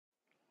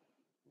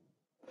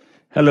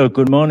Hello,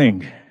 good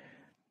morning.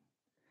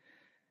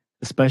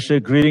 A special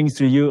greetings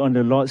to you on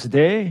the Lord's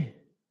Day.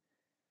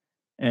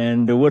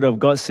 And the Word of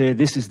God says,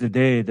 this is the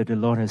day that the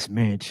Lord has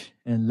made.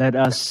 And let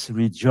us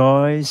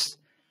rejoice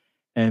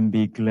and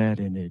be glad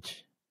in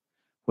it.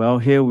 Well,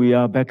 here we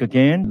are back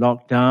again.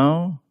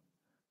 Lockdown,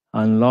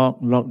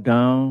 unlock,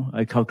 lockdown.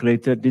 I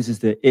calculated this is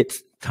the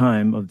 8th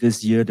time of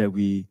this year that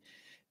we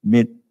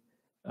meet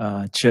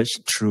church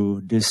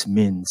through this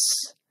means.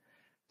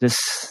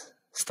 Just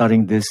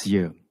starting this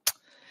year.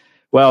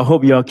 Well, I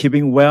hope you are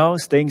keeping well,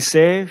 staying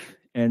safe,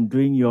 and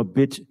doing your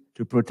bit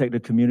to protect the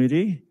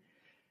community.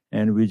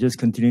 And we just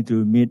continue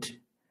to meet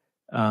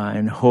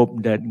and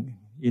hope that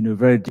in the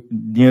very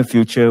near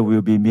future,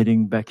 we'll be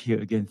meeting back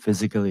here again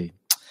physically.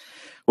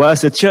 Well,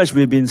 as a church,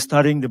 we've been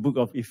studying the book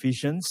of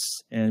Ephesians,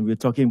 and we're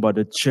talking about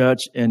the church.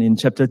 And in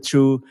chapter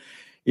 2,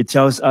 it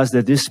tells us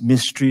that this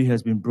mystery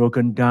has been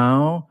broken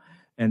down,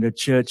 and the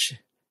church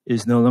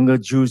is no longer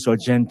Jews or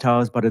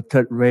Gentiles, but a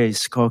third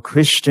race called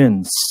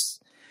Christians.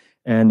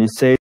 And it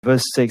says,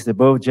 verse 6, that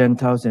both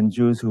Gentiles and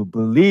Jews who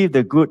believe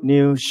the good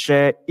news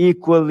share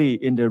equally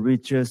in the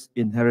riches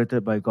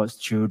inherited by God's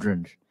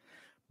children.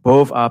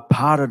 Both are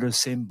part of the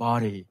same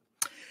body.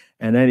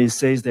 And then it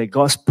says that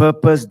God's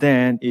purpose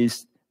then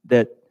is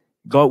that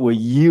God will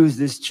use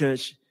this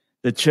church,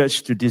 the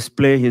church, to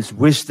display His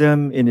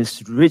wisdom in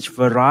its rich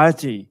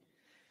variety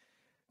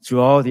to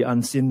all the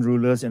unseen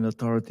rulers and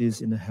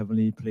authorities in the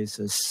heavenly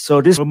places.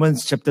 So this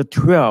Romans chapter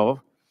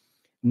 12,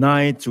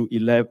 9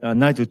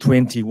 to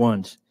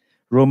 21.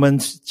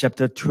 Romans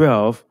chapter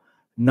 12,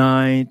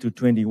 9 to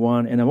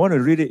 21. And I want to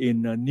read it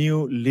in a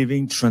New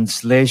Living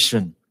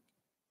Translation.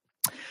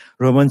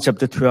 Romans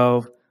chapter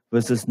 12,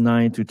 verses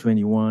 9 to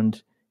 21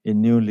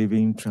 in New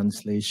Living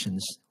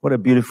Translations. What a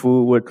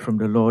beautiful word from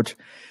the Lord.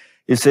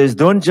 It says,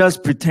 don't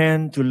just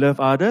pretend to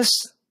love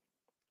others.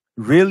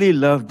 Really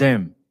love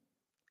them.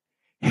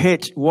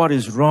 Hate what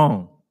is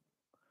wrong.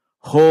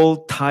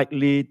 Hold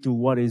tightly to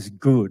what is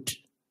good.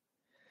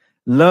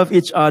 Love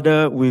each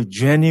other with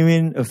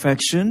genuine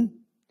affection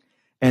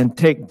and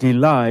take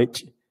delight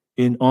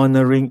in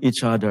honoring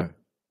each other.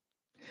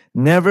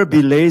 Never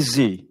be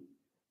lazy,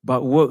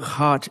 but work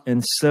hard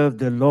and serve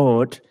the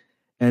Lord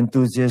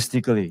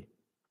enthusiastically.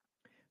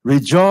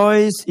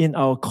 Rejoice in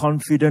our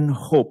confident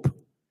hope.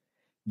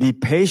 Be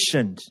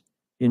patient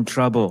in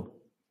trouble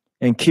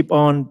and keep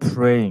on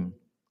praying.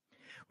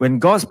 When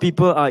God's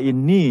people are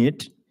in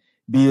need,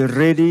 be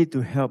ready to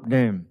help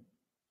them.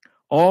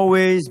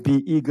 Always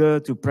be eager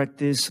to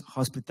practice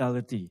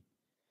hospitality.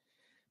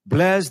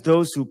 Bless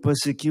those who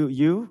persecute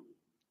you.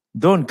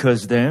 Don't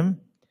curse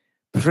them.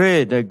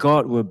 Pray that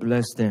God will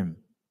bless them.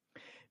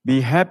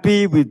 Be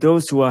happy with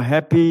those who are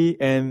happy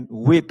and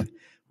weep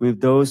with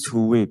those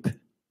who weep.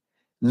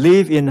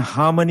 Live in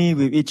harmony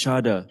with each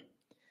other.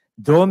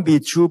 Don't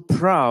be too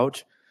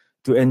proud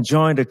to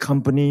enjoy the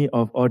company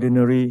of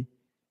ordinary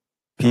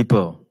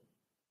people.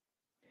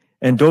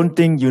 And don't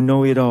think you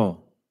know it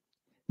all.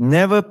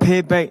 Never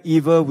pay back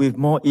evil with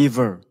more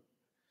evil.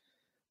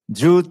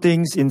 Do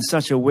things in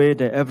such a way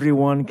that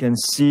everyone can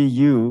see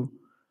you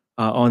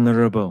are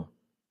honorable.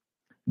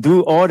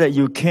 Do all that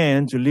you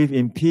can to live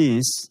in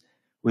peace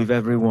with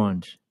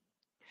everyone.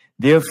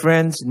 Dear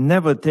friends,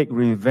 never take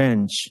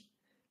revenge.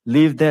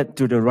 Leave that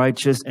to the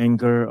righteous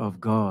anger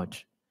of God.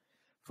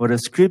 For the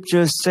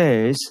scripture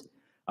says,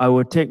 I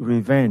will take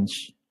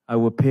revenge. I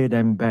will pay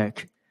them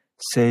back,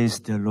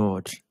 says the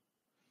Lord.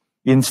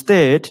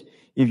 Instead,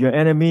 if your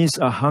enemies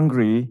are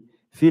hungry,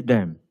 feed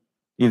them.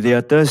 If they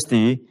are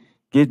thirsty,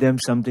 give them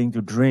something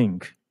to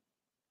drink.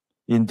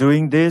 In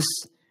doing this,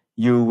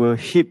 you will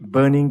heap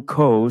burning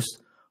coals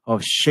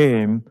of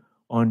shame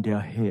on their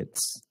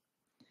heads.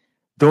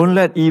 Don't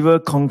let evil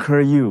conquer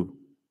you,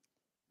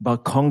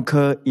 but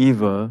conquer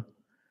evil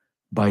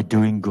by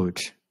doing good.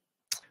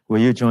 Will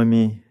you join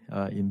me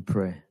in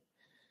prayer?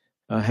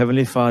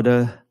 Heavenly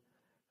Father,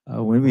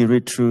 when we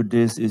read through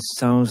this, it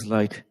sounds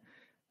like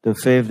the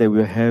faith that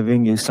we're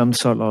having is some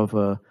sort of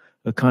a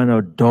kind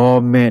of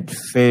doormat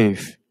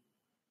faith.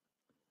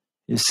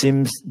 It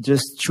seems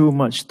just too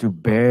much to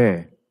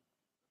bear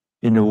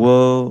in a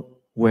world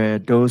where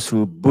those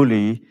who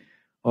bully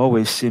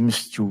always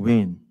seems to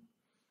win.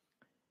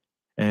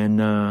 And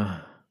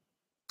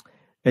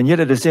yet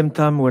at the same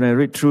time, when I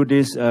read through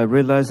this, I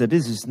realize that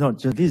this is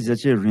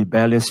actually a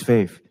rebellious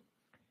faith.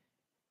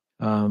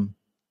 That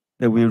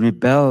we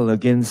rebel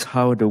against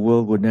how the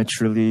world would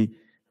naturally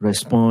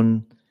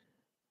respond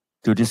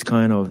to this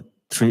kind of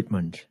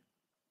treatment.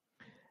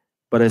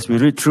 But as we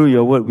read through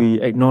your word, we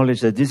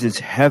acknowledge that this is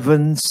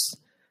heaven's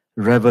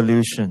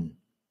revolution.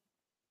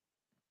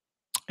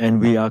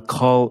 And we are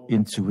called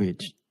into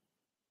it.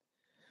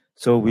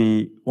 So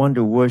we want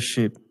to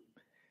worship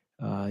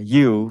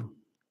you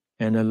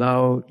and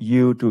allow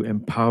you to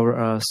empower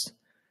us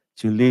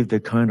to live the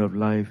kind of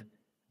life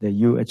that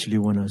you actually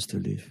want us to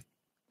live.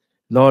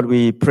 Lord,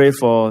 we pray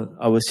for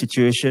our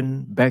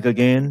situation back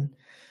again,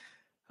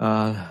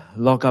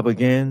 lock up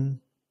again,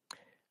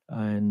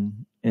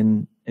 and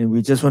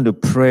we just want to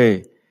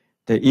pray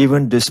that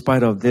even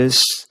despite of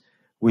this,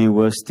 we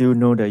will still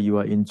know that you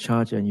are in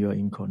charge and you are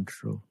in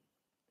control.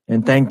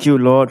 And thank you,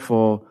 Lord,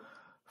 for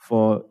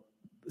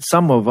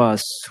some of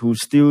us who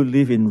still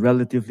live in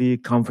relatively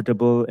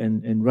comfortable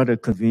and rather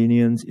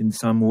convenient in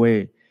some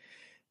way.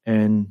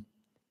 And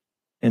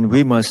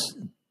we must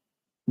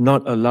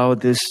not allow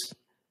this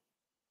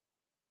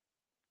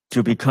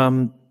to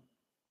become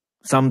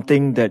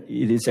something that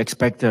it is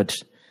expected,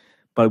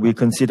 but we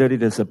consider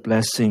it as a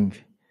blessing.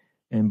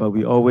 But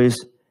we always,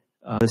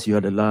 as you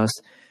are the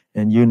last,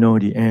 and you know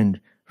the end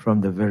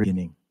from the very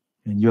beginning.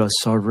 And you are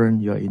sovereign,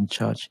 you are in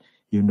charge,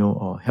 you know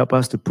all. Help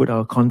us to put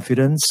our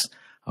confidence,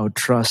 our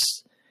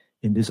trust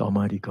in this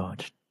Almighty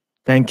God.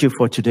 Thank you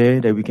for today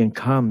that we can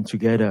come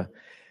together,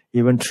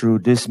 even through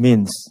this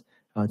means,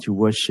 to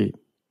worship.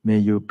 May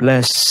you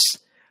bless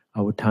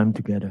our time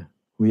together.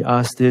 We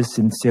ask this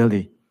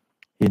sincerely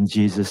in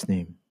Jesus'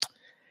 name.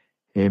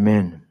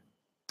 Amen.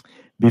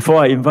 Before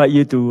I invite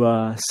you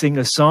to sing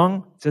a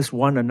song, just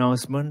one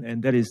announcement,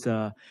 and that is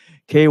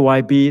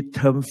KYB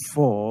Term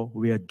 4.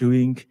 We are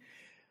doing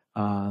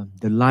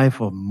the life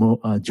of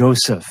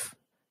Joseph,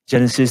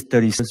 Genesis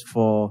 36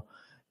 for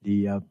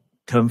the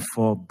Term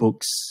 4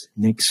 books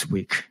next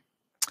week.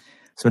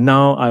 So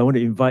now I want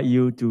to invite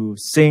you to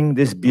sing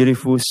this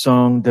beautiful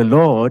song, "The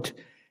Lord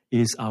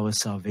is Our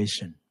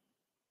Salvation."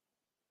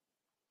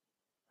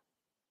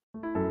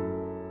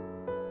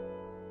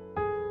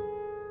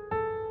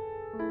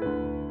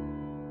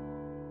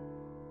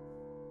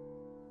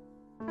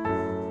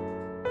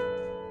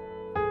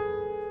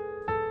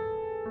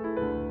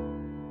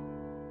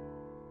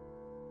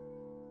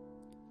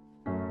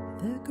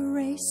 The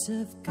grace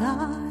of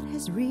God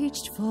has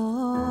reached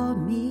for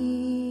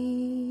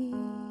me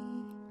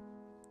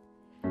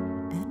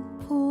and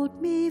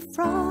pulled me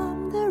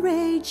from the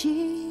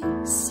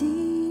raging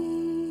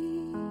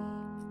sea,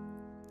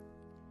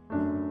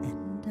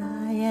 and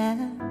I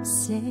am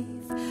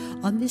safe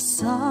on this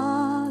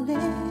solid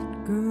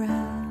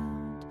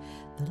ground.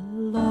 The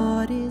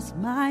Lord is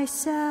my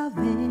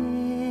salvation.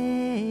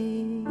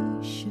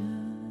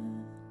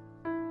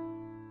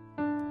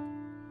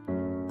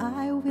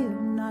 I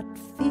will not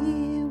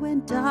fear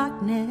when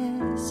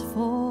darkness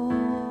falls.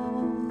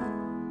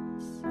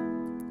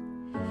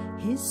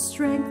 His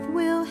strength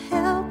will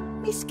help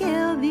me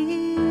scale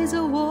these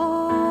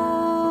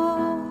walls.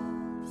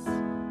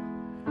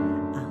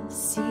 I'll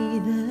see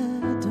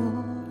the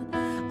dawn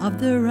of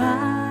the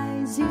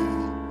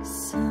rising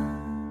sun.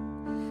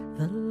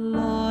 The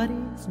Lord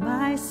is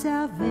my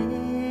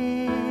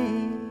salvation.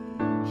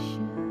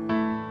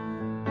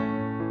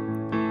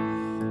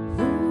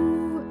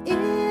 Who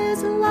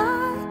is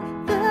like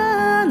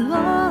the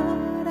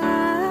Lord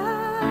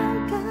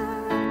our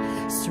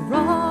God,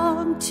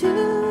 strong to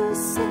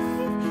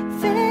save,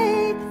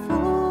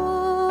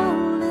 faithful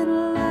in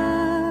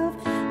love?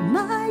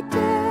 My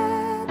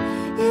debt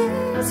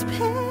is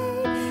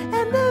paid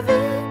and the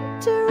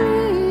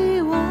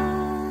victory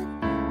won.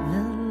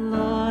 The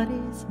Lord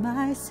is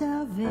my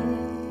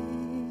salvation.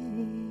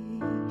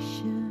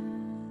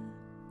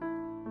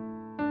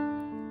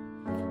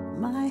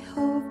 My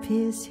hope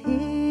is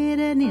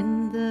hidden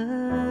in the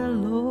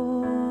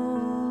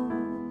Lord.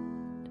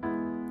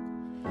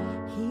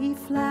 He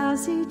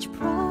flowers each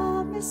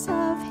promise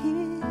of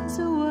His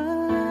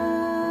word.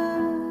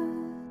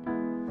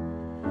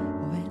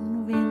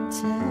 When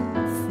winter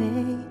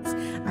fades,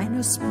 I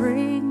know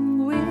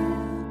spring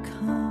will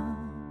come.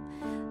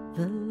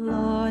 The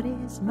Lord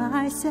is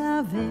my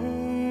salvation.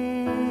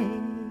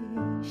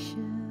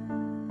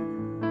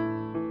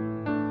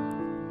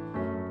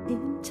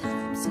 In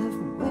times of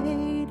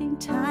waiting,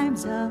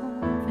 times of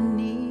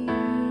need,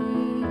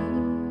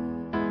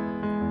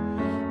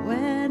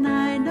 when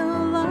I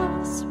know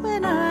loss,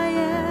 when I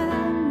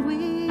am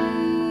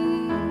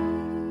weak,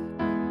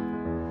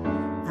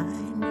 I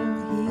know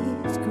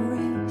His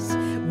grace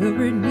will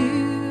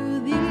renew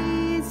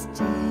these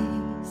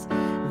days.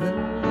 The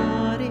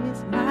Lord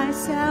is my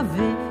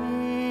salvation.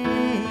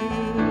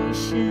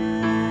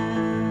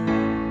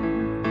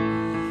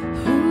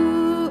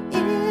 Who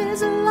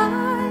is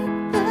like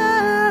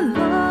the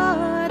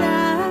Lord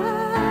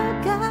our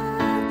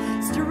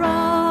God,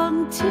 strong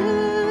to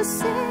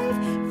save,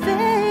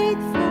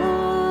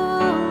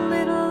 faithful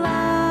in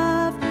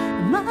love?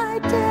 My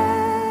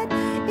debt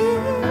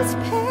is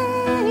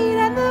paid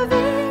and the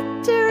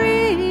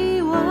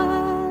victory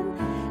won.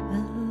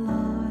 The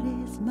Lord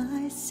is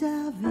my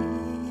salvation.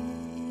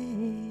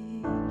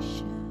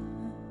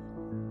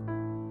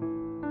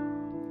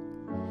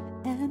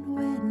 And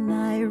when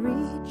I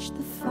reach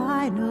the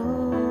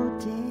final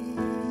day,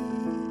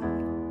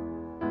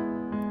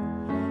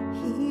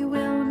 He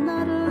will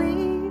not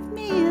leave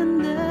me in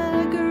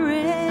the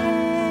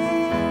grave,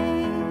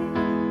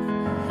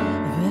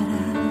 but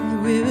I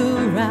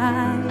will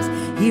rise.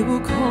 He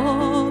will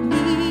call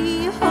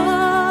me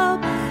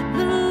home.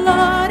 The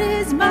Lord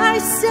is my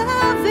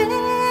salvation.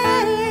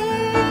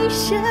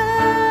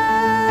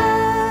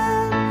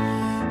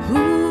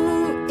 Who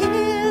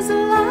is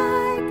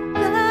like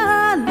the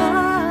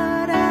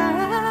Lord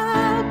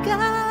our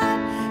God,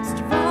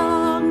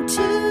 strong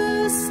to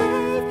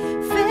save,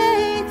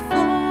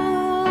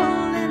 faithful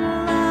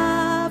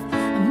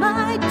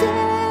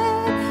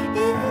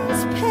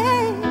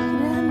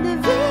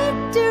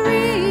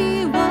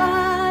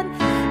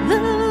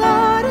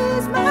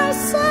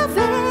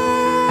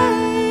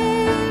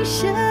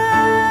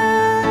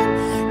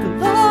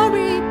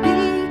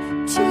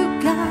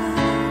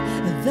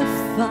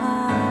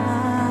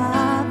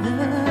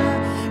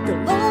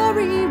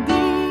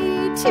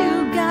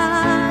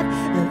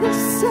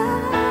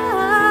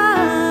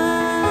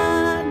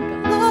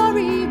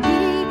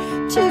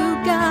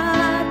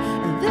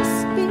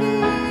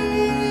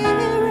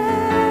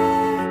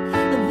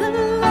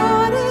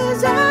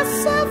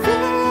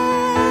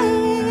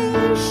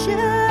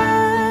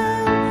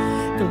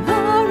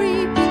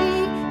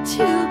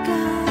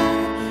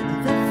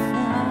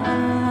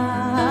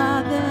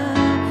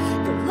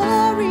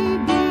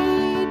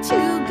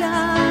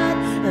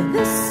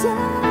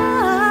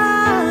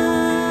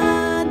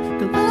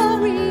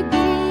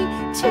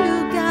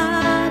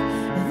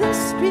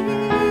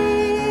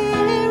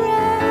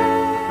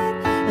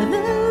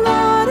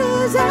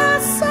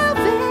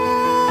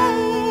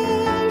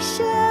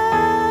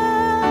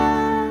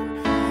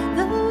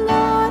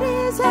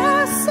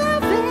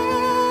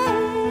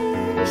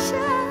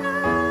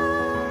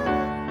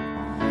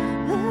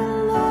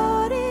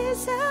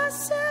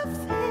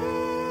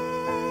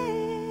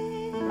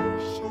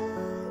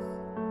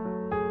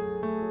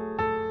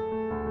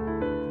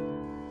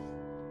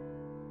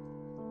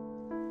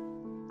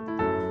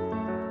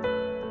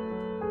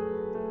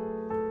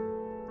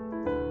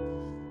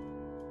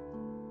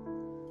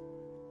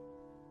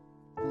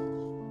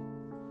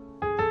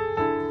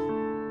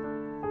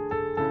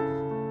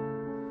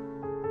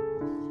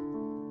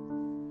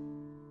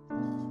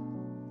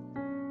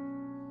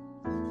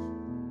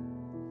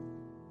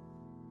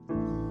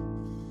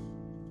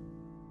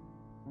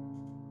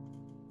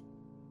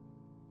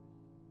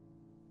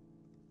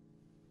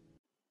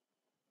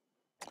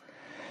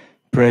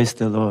Praise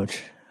the Lord.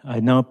 I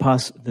now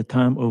pass the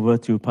time over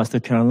to Pastor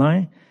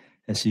Caroline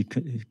as she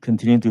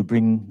continue to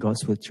bring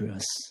God's word to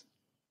us.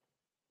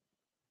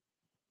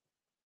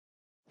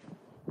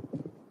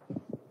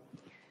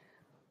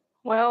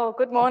 Well,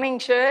 good morning,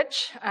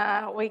 church.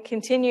 We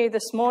continue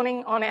this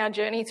morning on our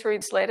journey through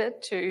this letter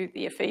to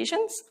the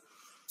Ephesians,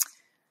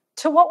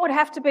 to what would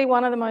have to be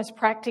one of the most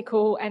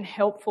practical and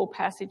helpful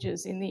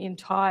passages in the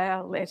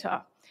entire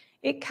letter.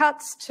 It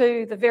cuts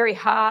to the very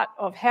heart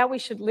of how we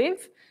should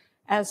live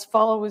as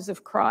followers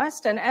of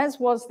Christ, and as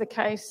was the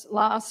case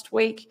last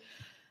week,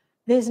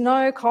 there's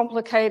no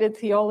complicated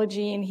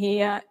theology in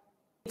here.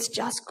 It's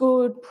just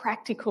good,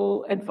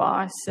 practical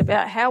advice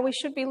about how we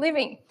should be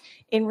living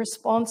in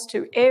response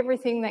to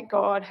everything that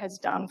God has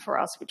done for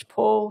us, which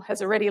Paul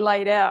has already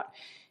laid out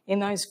in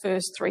those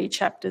first 3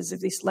 chapters of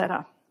this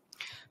letter.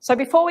 So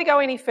before we go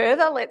any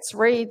further, let's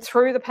read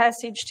through the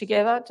passage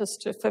together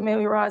just to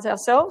familiarise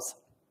ourselves.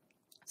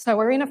 So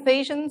we're in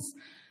Ephesians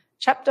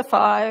chapter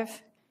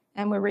 5,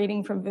 and we're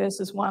reading from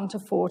verses 1 to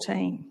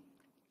 14.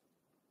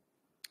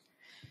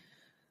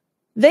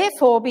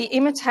 Therefore, be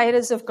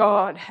imitators of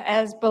God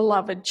as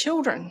beloved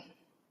children,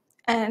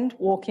 and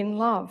walk in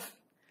love,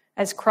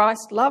 as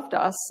Christ loved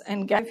us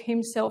and gave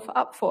himself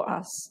up for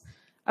us,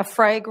 a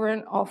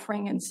fragrant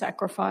offering and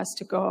sacrifice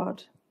to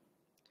God.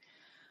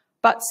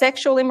 But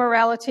sexual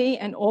immorality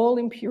and all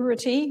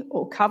impurity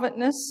or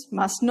covetousness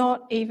must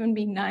not even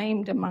be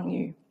named among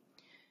you,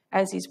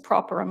 as is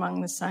proper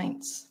among the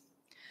saints.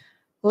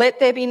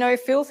 Let there be no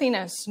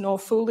filthiness, nor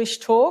foolish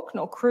talk,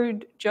 nor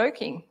crude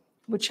joking,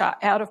 which are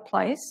out of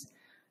place,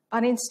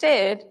 but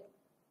instead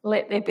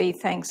let there be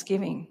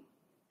thanksgiving.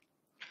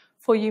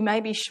 For you may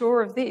be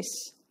sure of this,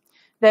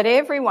 that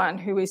everyone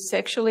who is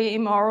sexually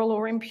immoral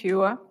or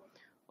impure,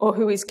 or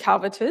who is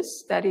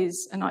covetous, that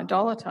is, an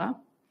idolater,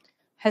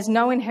 has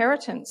no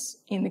inheritance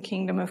in the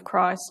kingdom of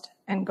Christ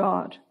and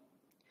God.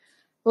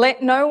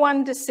 Let no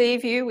one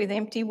deceive you with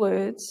empty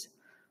words,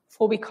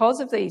 for because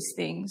of these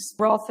things,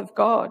 the wrath of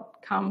God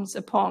comes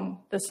upon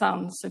the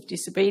sons of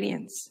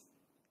disobedience.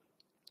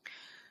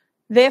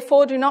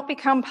 Therefore, do not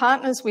become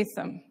partners with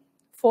them,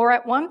 for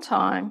at one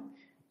time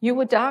you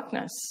were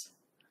darkness,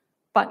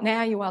 but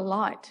now you are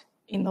light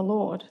in the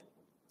Lord.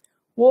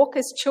 Walk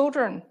as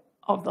children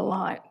of the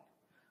light,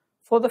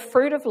 for the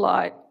fruit of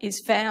light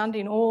is found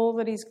in all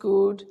that is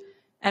good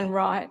and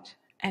right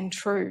and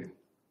true.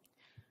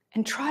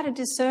 And try to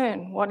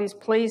discern what is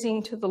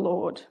pleasing to the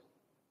Lord.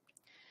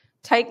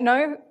 Take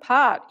no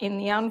part in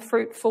the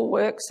unfruitful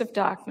works of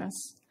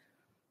darkness,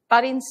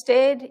 but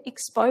instead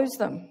expose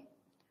them.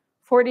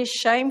 For it is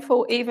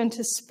shameful even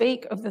to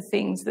speak of the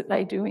things that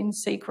they do in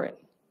secret.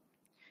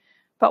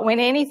 But when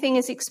anything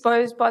is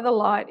exposed by the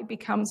light, it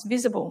becomes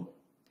visible.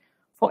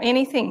 For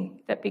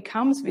anything that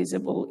becomes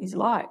visible is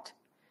light.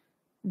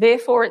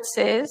 Therefore it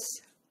says,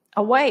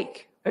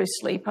 awake, O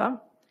sleeper,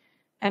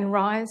 and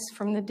rise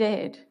from the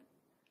dead,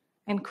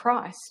 and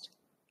Christ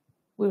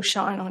will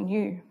shine on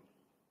you.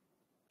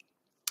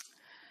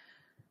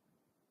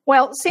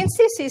 Well, since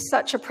this is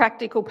such a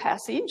practical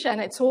passage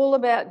and it's all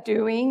about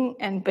doing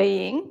and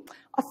being,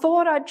 I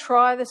thought I'd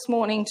try this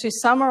morning to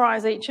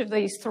summarise each of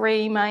these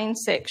 3 main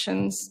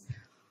sections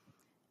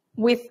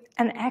with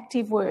an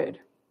active word,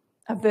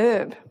 a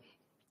verb.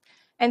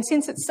 And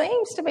since it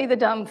seems to be the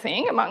done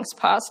thing amongst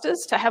pastors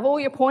to have all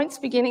your points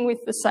beginning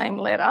with the same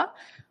letter,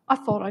 I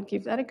thought I'd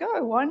give that a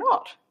go. Why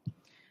not?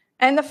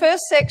 And the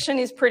first section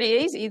is pretty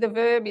easy. The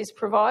verb is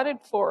provided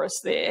for us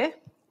there.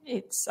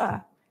 It's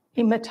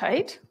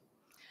imitate.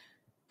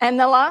 And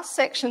the last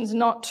section's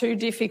not too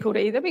difficult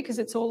either because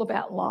it's all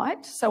about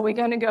light. So we're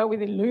going to go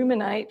with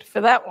illuminate for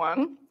that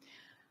one.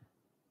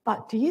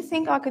 But do you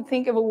think I could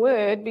think of a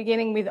word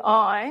beginning with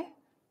I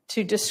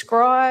to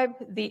describe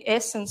the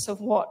essence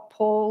of what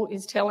Paul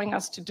is telling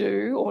us to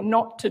do or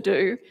not to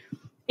do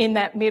in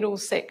that middle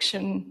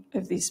section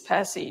of this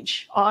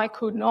passage? I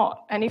could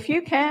not. And if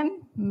you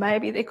can,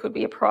 maybe there could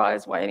be a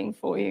prize waiting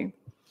for you.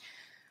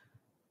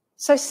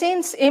 So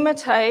since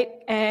imitate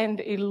and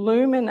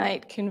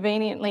illuminate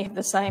conveniently have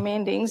the same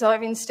endings,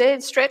 I've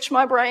instead stretched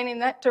my brain in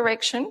that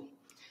direction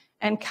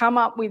and come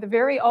up with a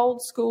very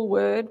old school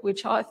word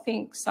which I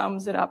think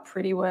sums it up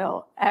pretty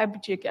well,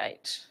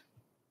 abjugate.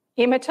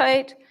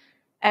 Imitate,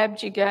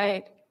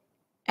 abjugate,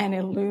 and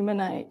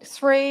illuminate.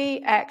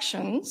 3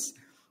 actions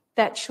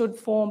that should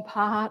form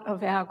part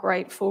of our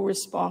grateful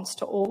response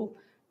to all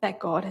that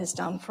God has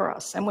done for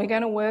us. And we're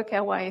going to work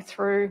our way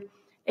through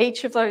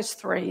each of those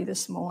 3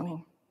 this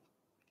morning.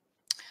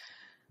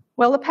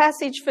 Well, the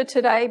passage for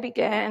today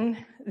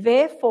began,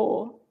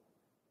 therefore,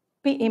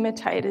 be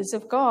imitators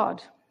of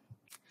God.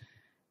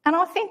 And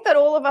I think that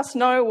all of us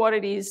know what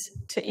it is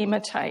to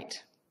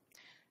imitate.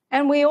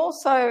 And we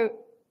also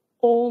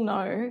all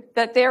know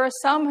that there are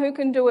some who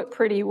can do it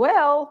pretty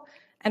well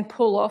and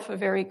pull off a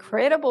very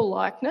credible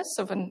likeness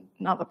of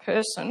another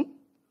person.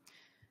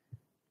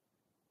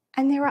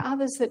 And there are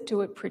others that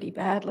do it pretty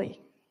badly.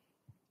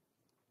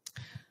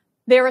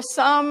 There are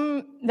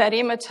some that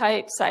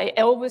imitate, say,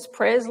 Elvis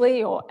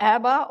Presley or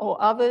ABBA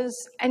or others,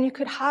 and you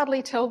could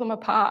hardly tell them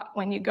apart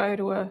when you go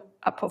to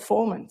a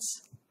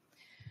performance.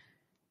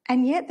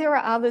 And yet there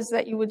are others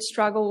that you would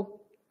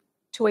struggle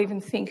to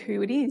even think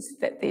who it is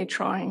that they're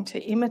trying to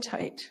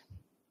imitate.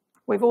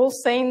 We've all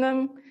seen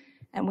them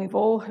and we've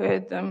all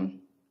heard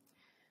them.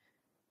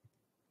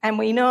 And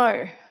we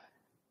know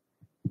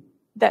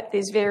that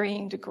there's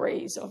varying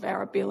degrees of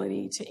our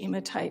ability to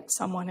imitate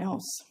someone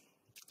else.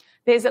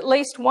 There's at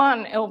least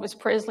one Elvis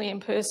Presley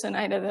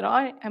impersonator that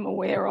I am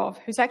aware of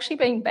who's actually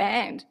been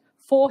banned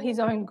for his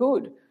own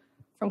good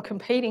from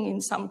competing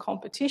in some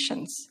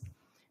competitions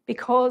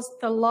because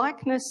the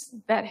likeness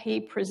that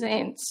he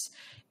presents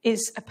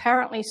is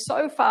apparently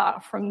so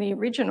far from the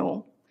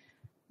original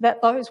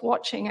that those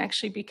watching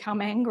actually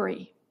become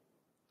angry.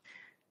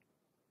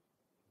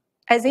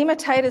 As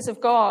imitators of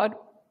God,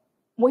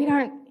 we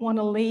don't want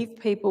to leave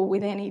people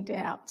with any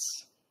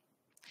doubts.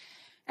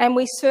 And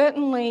we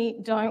certainly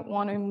don't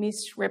want to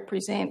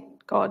misrepresent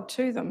God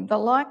to them. The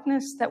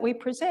likeness that we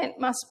present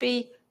must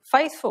be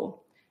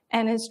faithful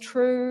and as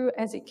true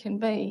as it can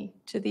be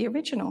to the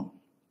original.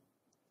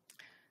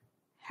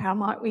 How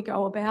might we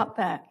go about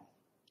that?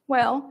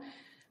 Well,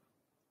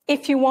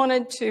 if you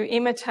wanted to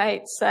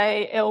imitate,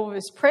 say,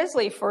 Elvis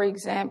Presley, for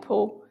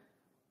example,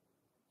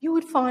 you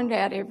would find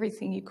out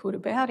everything you could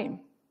about him.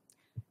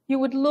 You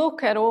would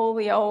look at all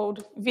the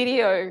old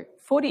video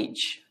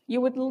footage. You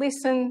would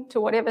listen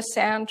to whatever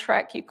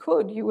soundtrack you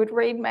could. You would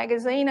read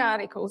magazine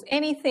articles,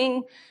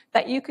 anything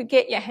that you could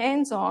get your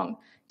hands on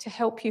to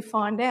help you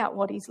find out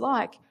what he's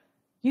like.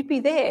 You'd be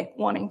there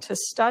wanting to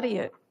study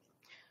it.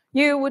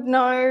 You would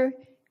know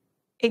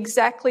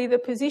exactly the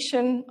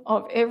position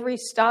of every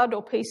stud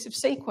or piece of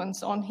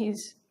sequence on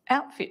his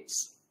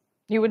outfits.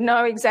 You would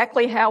know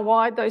exactly how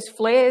wide those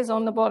flares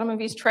on the bottom of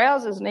his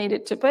trousers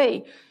needed to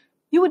be.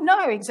 You would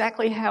know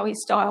exactly how he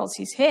styles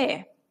his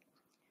hair.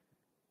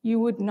 You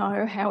would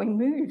know how he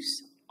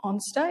moves on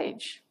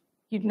stage.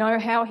 You'd know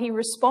how he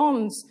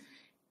responds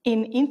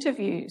in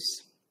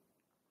interviews.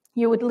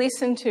 You would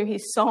listen to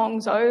his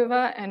songs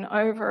over and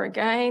over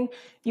again.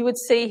 You would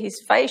see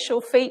his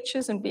facial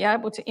features and be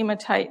able to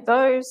imitate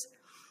those.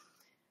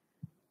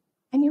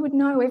 And you would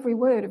know every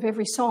word of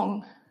every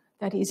song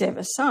that he's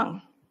ever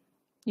sung.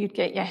 You'd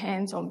get your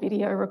hands on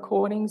video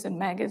recordings and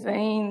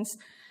magazines.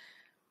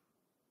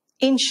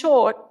 In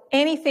short,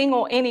 anything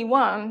or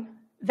anyone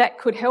that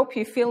could help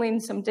you fill in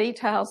some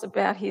details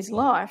about his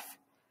life,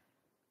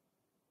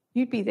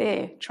 you'd be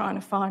there trying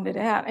to find it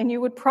out. And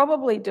you would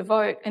probably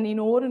devote an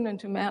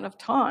inordinate amount of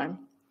time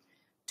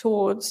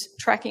towards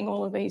tracking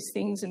all of these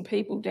things and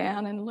people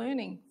down and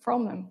learning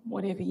from them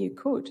whatever you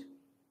could.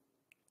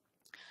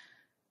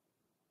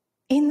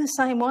 In the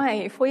same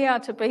way, if we are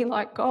to be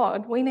like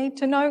God, we need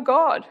to know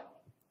God.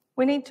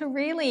 We need to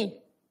really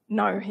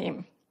know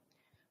him.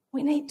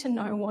 We need to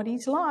know what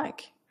he's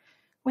like.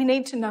 We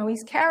need to know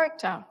his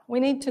character. We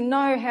need to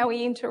know how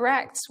he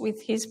interacts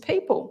with his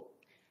people.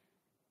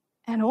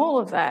 And all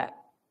of that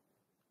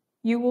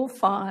you will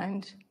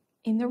find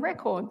in the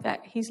record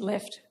that he's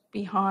left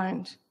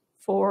behind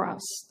for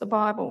us, the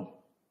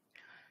Bible.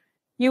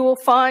 You will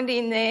find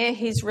in there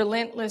his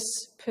relentless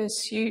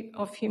pursuit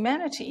of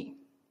humanity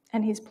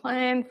and his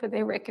plan for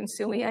their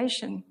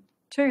reconciliation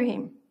to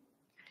him.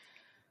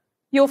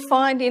 You'll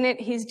find in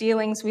it his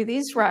dealings with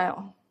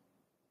Israel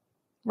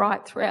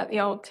right throughout the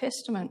Old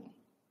Testament.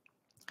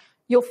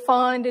 You'll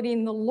find it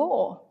in the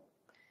law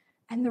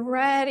and the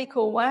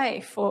radical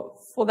way for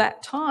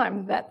that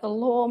time that the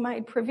law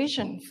made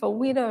provision for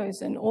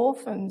widows and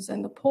orphans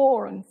and the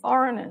poor and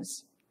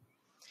foreigners.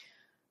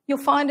 You'll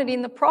find it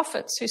in the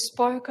prophets who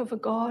spoke of a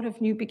God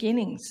of new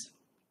beginnings.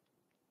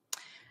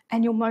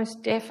 And you'll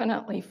most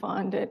definitely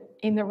find it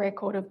in the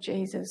record of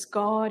Jesus,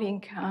 God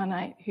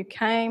incarnate, who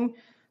came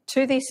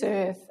to this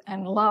earth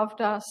and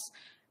loved us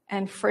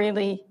and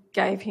freely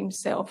gave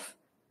himself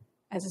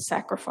as a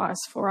sacrifice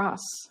for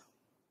us.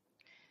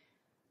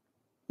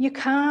 You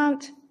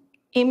can't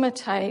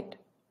imitate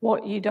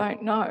what you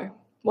don't know.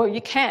 Well,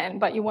 you can,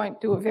 but you won't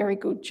do a very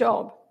good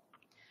job.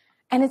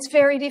 And it's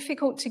very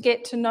difficult to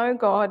get to know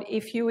God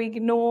if you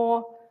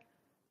ignore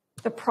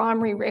the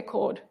primary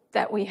record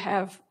that we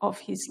have of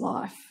his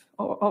life,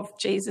 or of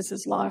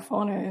Jesus' life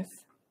on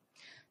earth.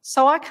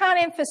 So I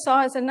can't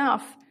emphasise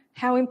enough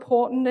how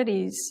important it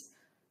is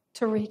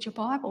to read your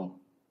Bible,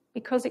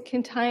 because it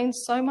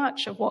contains so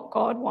much of what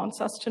God wants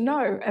us to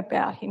know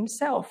about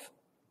himself.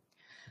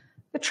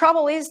 The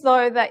trouble is,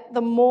 though, that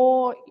the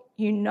more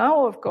you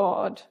know of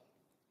God,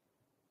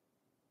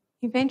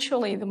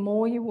 eventually the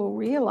more you will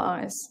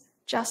realise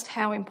just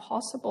how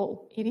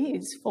impossible it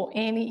is for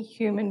any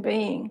human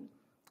being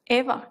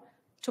ever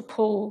to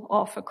pull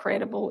off a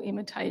credible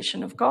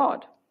imitation of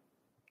God.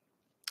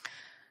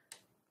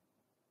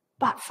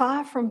 But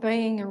far from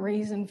being a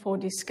reason for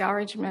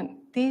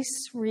discouragement, this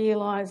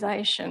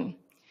realisation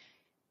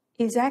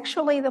is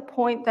actually the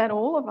point that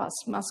all of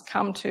us must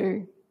come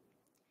to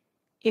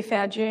if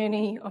our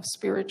journey of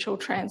spiritual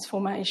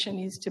transformation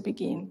is to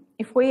begin.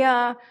 If we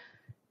are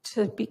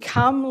to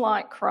become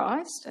like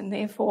Christ and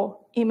therefore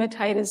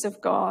imitators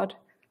of God,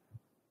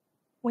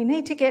 we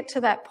need to get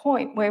to that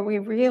point where we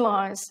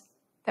realise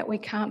that we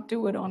can't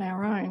do it on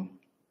our own.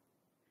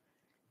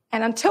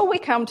 And until we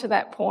come to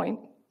that point,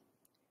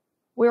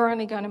 we're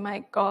only going to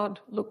make God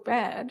look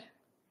bad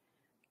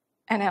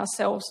and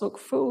ourselves look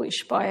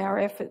foolish by our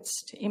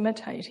efforts to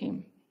imitate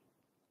him.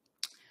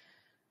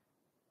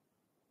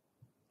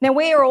 Now,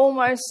 we are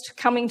almost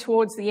coming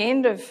towards the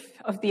end of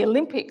the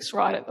Olympics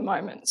right at the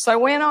moment. So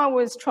when I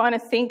was trying to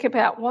think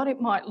about what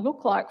it might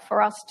look like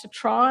for us to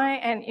try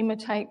and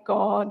imitate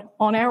God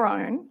on our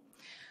own,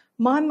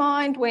 my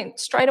mind went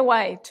straight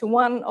away to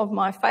one of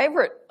my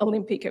favourite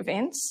Olympic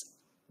events,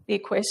 the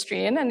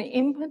equestrian, and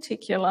in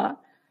particular,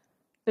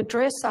 the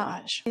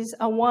dressage. It is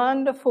a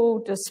wonderful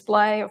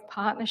display of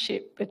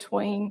partnership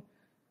between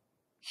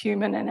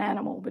human and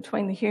animal,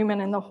 between the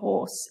human and the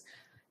horse.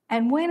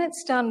 And when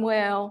it's done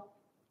well,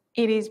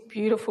 it is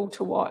beautiful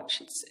to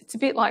watch. It's a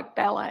bit like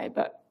ballet,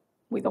 but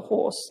with a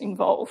horse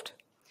involved.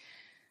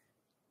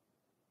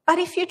 But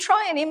if you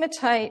try and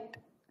imitate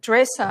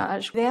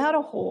dressage without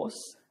a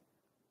horse,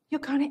 you're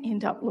going to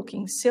end up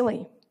looking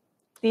silly.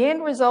 The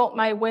end result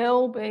may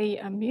well be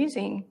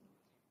amusing,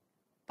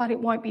 but it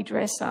won't be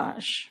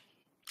dressage.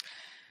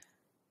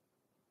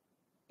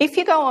 If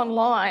you go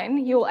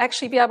online, you'll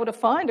actually be able to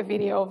find a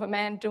video of a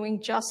man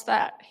doing just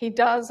that. He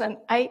does an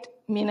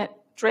 8-minute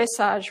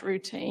dressage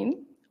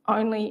routine,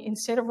 only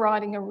instead of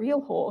riding a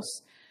real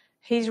horse,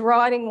 he's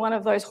riding one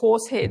of those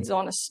horse heads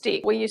on a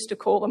stick. We used to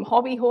call them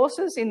hobby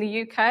horses in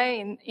the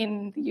UK.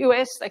 In the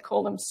US, they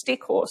call them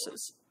stick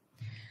horses.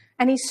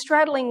 And he's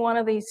straddling one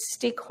of these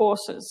stick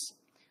horses.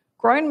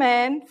 Grown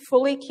man,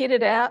 fully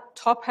kitted out,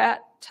 top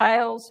hat,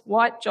 tails,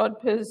 white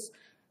jodhpurs,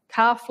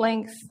 calf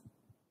length,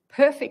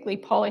 perfectly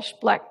polished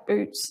black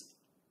boots,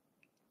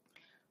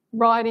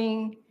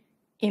 riding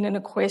in an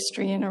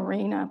equestrian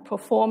arena,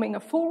 performing a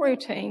full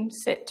routine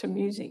set to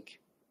music.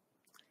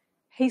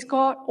 He's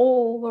got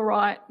all the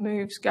right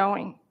moves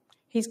going.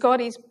 He's got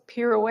his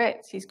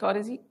pirouettes, he's got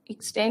his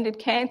extended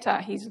canter,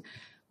 he's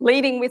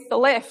leading with the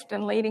left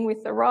and leading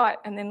with the right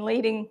and then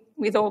leading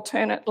with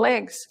alternate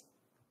legs.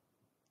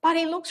 But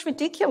he looks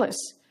ridiculous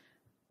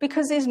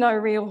because there's no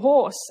real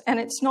horse, and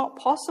it's not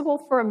possible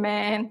for a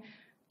man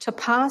to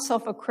pass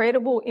off a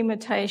credible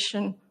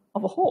imitation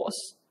of a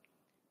horse,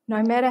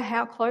 no matter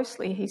how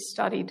closely he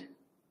studied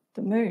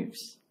the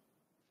moves.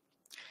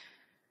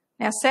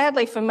 Now,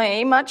 sadly for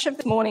me, much of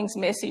this morning's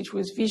message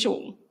was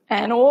visual,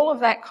 and all of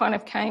that kind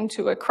of came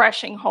to a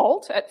crashing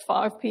halt at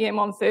 5 p.m.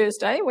 on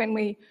Thursday when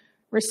we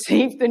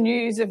received the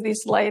news of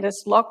this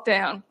latest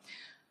lockdown.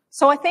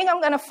 So I think I'm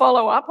going to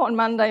follow up on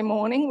Monday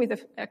morning with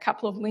a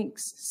couple of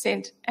links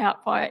sent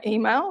out via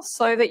email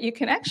so that you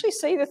can actually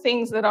see the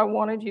things that I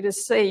wanted you to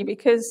see,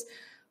 because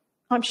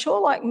I'm sure,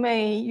 like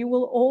me, you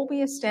will all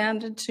be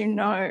astounded to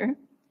know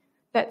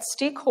that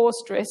stick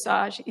horse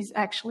dressage is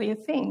actually a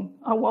thing.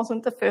 I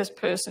wasn't the first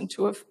person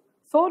to have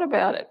thought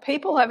about it.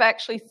 People have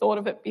actually thought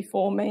of it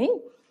before me,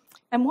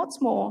 and what's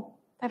more,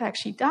 they've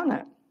actually done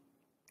it.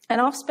 And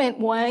I've spent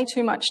way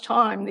too much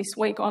time this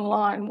week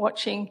online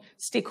watching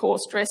stick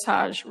horse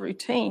dressage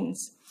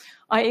routines.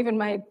 I even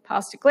made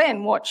Pastor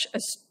Glenn watch a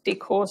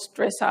stick horse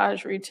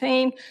dressage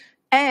routine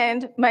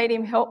and made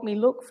him help me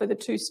look for the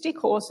 2 stick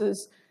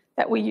horses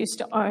that we used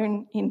to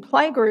own in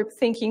playgroup,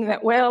 thinking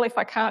that, well, if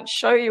I can't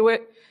show you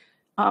it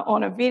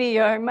on a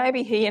video,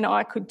 maybe he and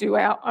I could do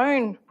our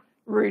own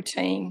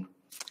routine.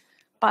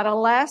 But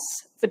alas,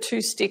 the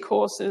 2 stick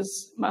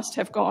horses must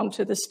have gone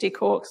to the stick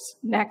horse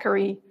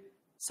knackery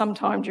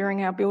sometime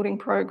during our building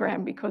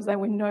program because they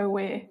were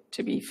nowhere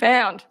to be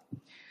found.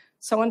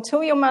 So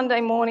until your Monday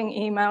morning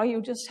email,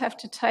 you'll just have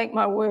to take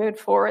my word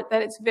for it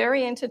that it's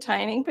very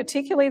entertaining,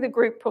 particularly the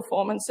group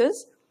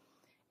performances.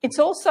 It's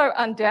also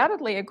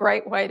undoubtedly a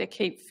great way to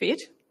keep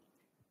fit,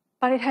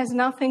 but it has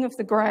nothing of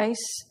the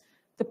grace,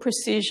 the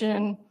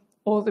precision,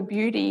 or the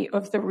beauty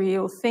of the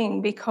real thing,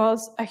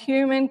 because a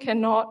human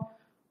cannot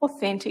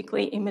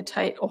authentically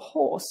imitate a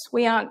horse.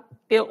 We aren't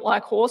built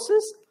like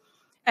horses.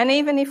 And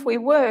even if we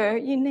were,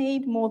 you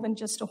need more than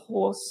just a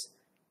horse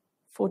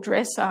for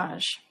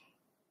dressage.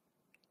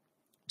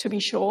 To be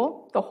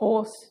sure, the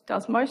horse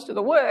does most of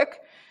the work,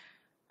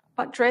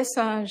 but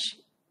dressage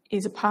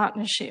is a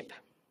partnership.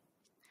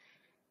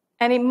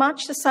 And in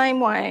much the same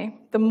way,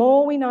 the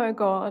more we know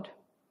God,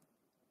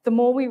 the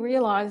more we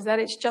realise that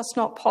it's just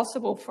not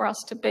possible for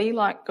us to be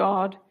like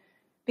God,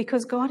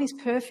 because God is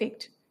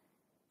perfect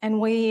and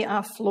we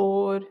are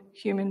flawed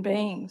human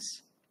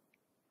beings.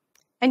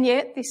 And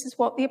yet, this is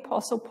what the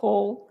Apostle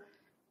Paul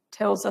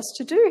tells us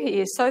to do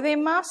here. So there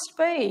must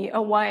be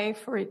a way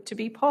for it to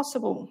be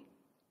possible.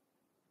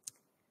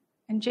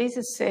 And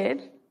Jesus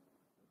said,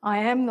 I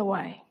am the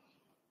way.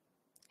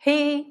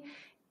 He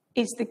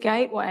is the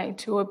gateway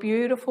to a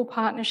beautiful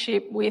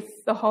partnership with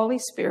the Holy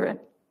Spirit,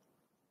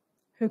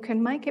 who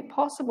can make it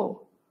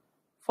possible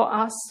for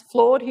us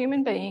flawed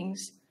human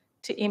beings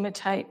to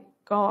imitate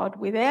God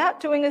without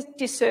doing a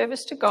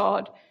disservice to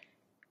God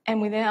and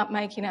without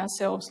making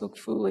ourselves look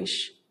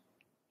foolish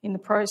in the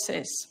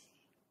process.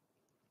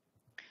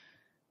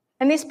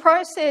 And this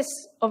process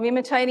of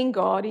imitating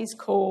God is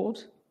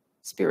called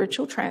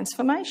spiritual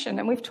transformation.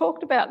 And we've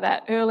talked about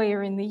that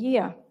earlier in the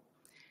year.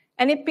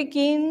 And it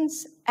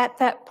begins at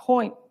that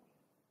point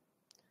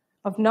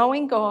of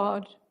knowing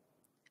God,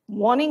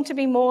 wanting to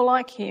be more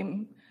like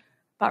him,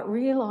 but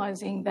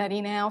realising that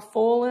in our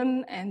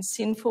fallen and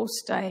sinful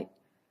state,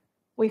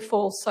 we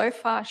fall so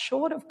far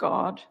short of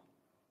God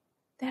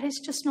that it's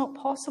just not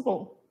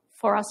possible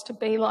for us to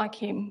be like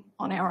him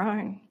on our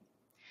own.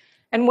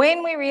 And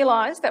when we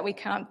realise that we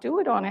can't do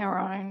it on our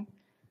own,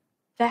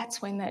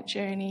 that's when that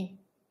journey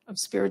of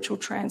spiritual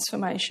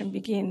transformation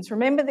begins.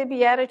 Remember the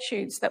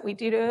Beatitudes that we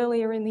did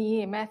earlier in the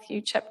year,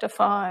 Matthew chapter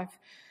 5.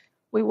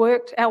 We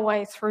worked our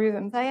way through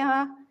them. They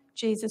are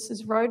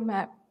Jesus'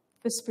 roadmap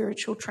for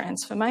spiritual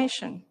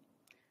transformation.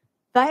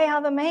 They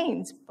are the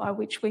means by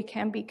which we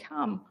can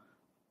become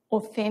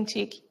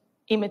authentic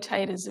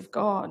imitators of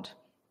God.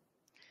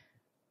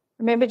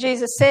 Remember,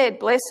 Jesus said,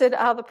 "Blessed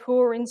are the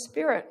poor in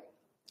spirit,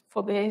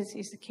 for theirs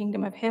is the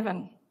kingdom of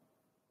heaven."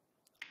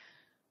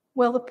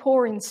 Well, the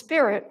poor in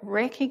spirit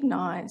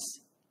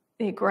recognise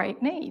their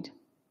great need,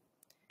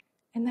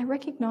 and they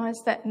recognise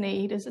that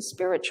need as a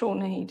spiritual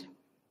need.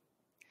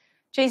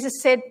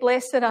 Jesus said,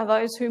 "Blessed are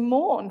those who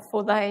mourn,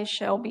 for they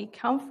shall be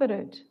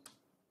comforted."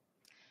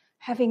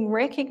 Having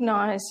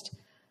recognised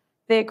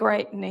their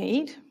great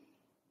need,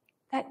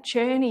 that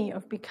journey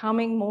of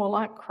becoming more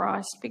like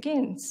Christ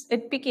begins.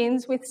 It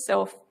begins with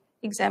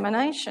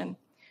self-examination,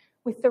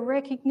 with the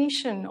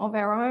recognition of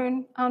our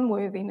own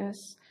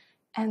unworthiness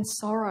and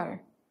sorrow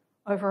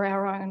over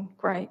our own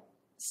great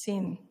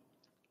sin.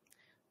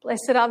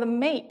 "Blessed are the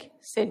meek,"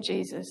 said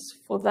Jesus,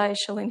 "for they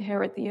shall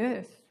inherit the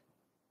earth."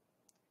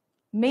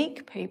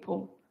 Meek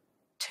people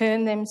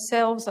turn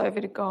themselves over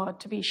to God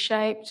to be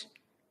shaped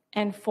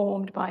and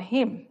formed by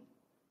him.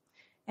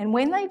 And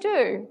when they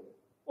do,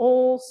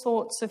 all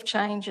sorts of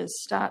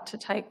changes start to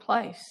take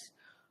place.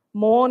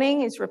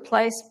 Mourning is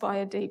replaced by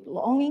a deep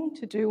longing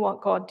to do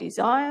what God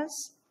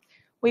desires.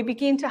 We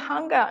begin to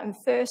hunger and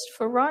thirst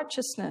for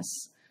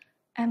righteousness,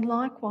 and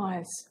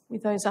likewise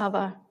with those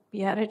other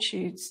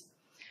Beatitudes.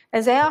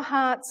 As our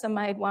hearts are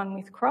made one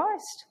with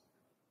Christ,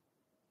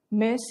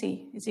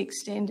 mercy is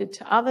extended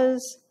to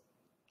others,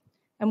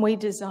 and we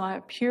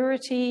desire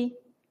purity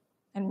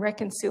and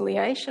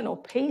reconciliation or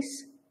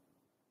peace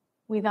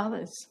with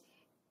others.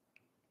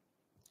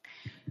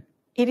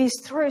 It is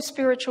through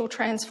spiritual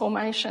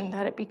transformation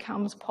that it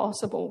becomes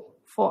possible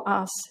for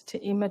us to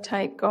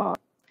imitate God.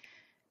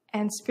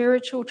 And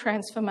spiritual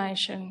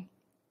transformation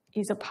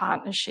is a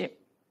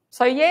partnership.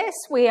 So yes,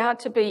 we are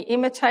to be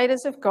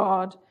imitators of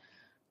God,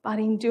 but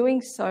in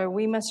doing so,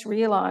 we must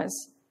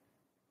realise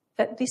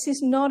that this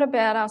is not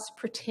about us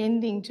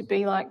pretending to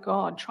be like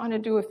God, trying to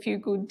do a few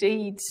good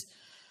deeds,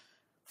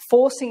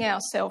 forcing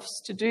ourselves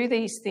to do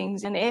these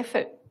things in an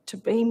effort to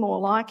be more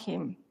like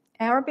him.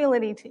 Our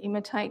ability to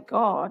imitate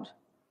God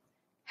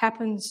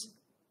happens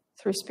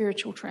through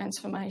spiritual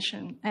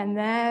transformation, and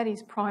that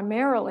is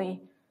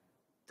primarily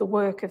the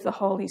work of the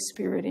Holy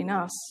Spirit in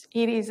us.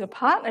 It is a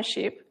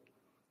partnership,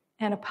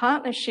 and a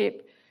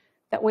partnership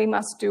that we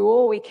must do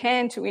all we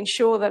can to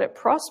ensure that it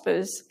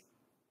prospers,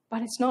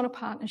 but it's not a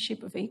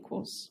partnership of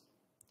equals.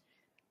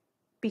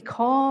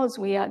 Because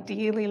we are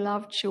dearly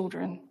loved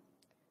children,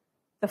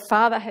 the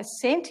Father has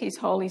sent his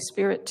Holy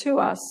Spirit to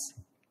us,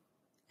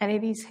 and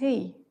it is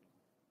he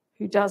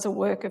who does a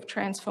work of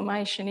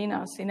transformation in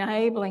us,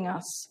 enabling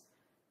us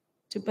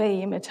to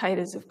be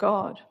imitators of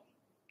God.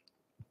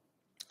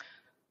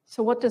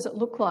 So what does it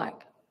look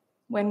like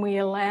when we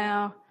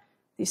allow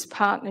this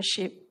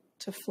partnership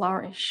to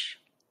flourish?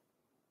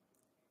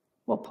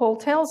 Well, Paul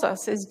tells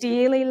us, as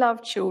dearly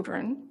loved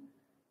children,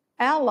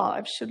 our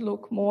lives should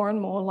look more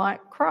and more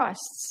like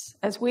Christ's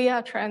as we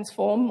are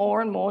transformed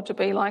more and more to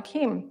be like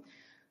him.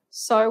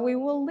 So we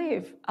will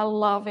live a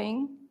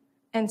loving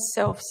and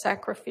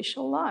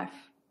self-sacrificial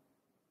life,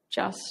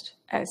 just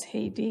as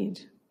he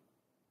did.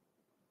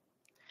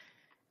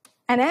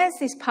 And as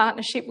this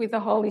partnership with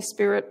the Holy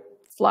Spirit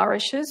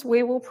flourishes,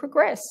 we will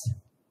progress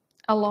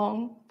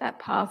along that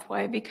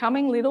pathway,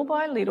 becoming little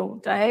by little,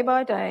 day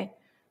by day,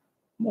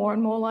 more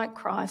and more like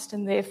Christ,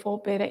 and therefore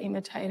better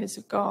imitators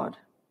of God.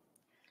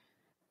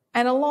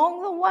 And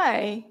along the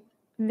way,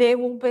 there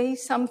will be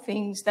some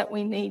things that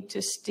we need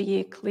to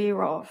steer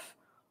clear of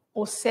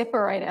or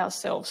separate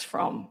ourselves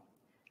from,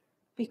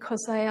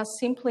 because they are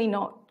simply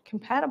not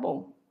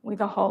compatible with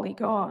a holy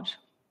God.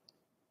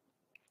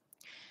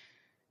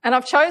 And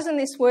I've chosen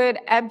this word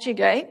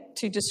abjugate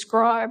to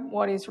describe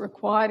what is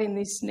required in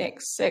this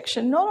next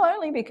section, not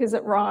only because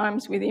it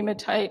rhymes with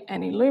imitate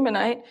and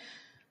illuminate,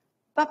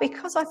 but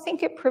because I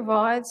think it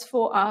provides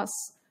for us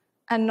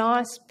a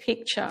nice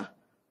picture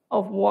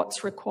of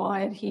what's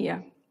required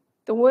here.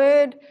 The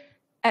word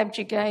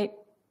abjugate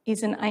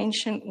is an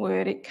ancient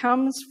word. It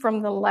comes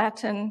from the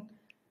Latin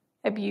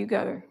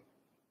abjugo.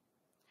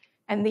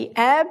 And the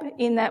ab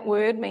in that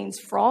word means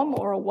from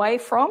or away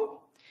from,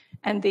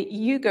 and the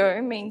jugo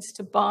means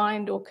to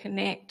bind or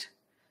connect.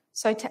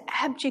 So to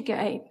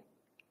abjugate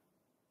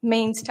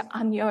means to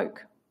unyoke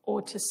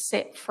or to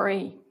set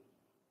free.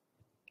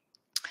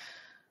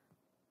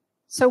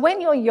 So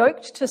when you're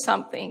yoked to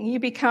something, you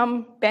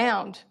become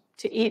bound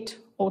to it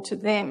or to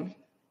them.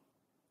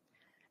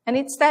 And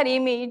it's that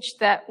image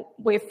that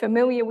we're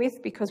familiar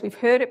with because we've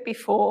heard it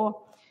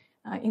before,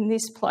 in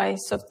this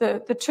place of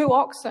the two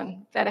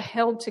oxen that are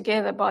held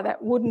together by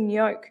that wooden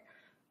yoke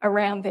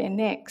around their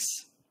necks.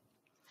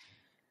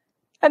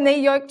 And they're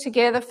yoked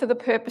together for the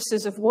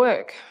purposes of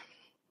work.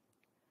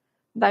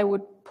 They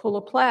would pull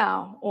a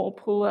plough or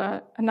pull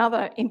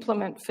another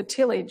implement for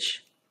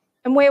tillage.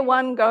 And where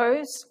one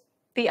goes,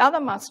 the other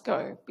must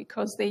go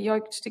because they're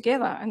yoked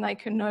together and they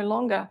can no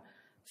longer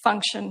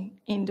function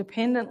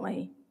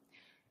independently.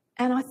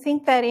 And I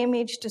think that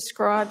image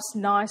describes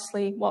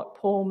nicely what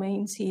Paul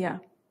means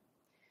here.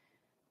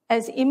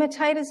 As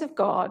imitators of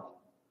God,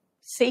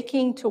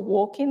 seeking to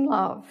walk in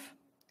love,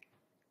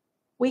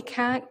 we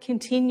can't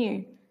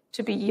continue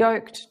to be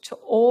yoked to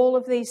all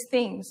of these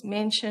things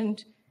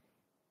mentioned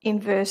in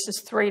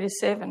verses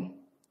 3-7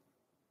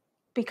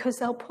 because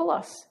they'll pull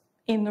us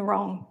in the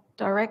wrong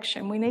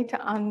direction. We need to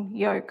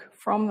unyoke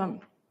from them.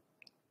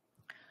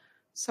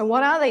 So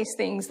what are these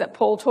things that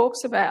Paul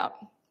talks about?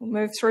 We'll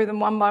move through them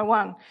one by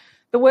one.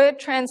 The word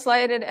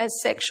translated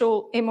as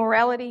sexual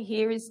immorality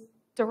here is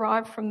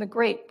derived from the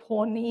Greek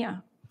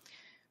porneia,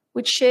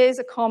 which shares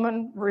a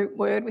common root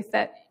word with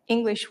that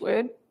English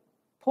word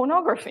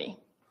pornography.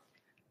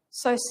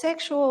 So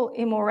sexual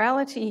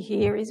immorality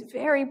here is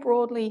very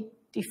broadly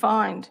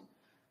defined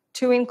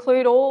to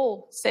include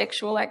all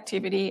sexual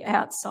activity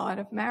outside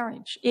of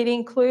marriage. It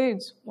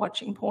includes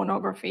watching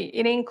pornography.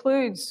 It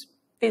includes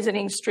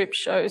visiting strip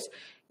shows.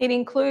 It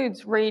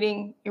includes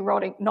reading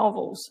erotic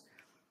novels.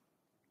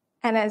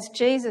 And as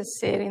Jesus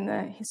said in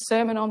his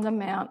Sermon on the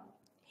Mount,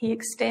 he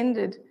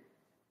extended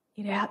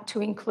it out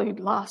to include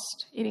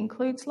lust. It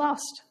includes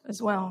lust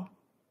as well.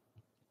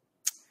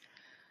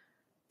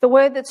 The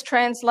word that's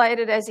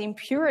translated as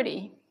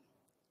impurity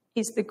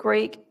is the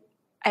Greek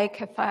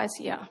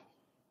akathasia.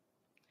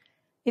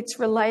 It's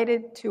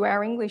related to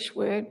our English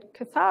word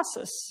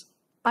catharsis,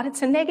 but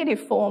it's a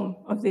negative form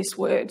of this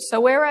word.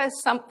 So whereas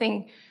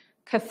something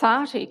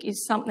cathartic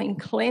is something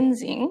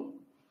cleansing,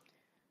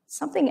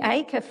 something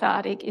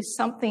acathartic is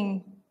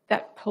something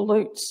that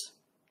pollutes.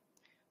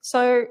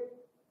 So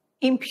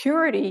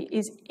impurity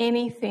is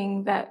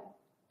anything that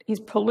is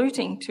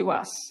polluting to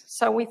us.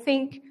 So we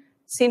think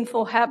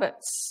sinful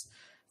habits,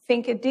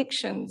 think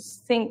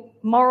addictions, think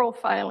moral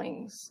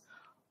failings,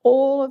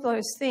 all of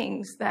those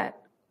things that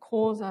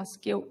cause us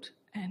guilt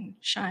and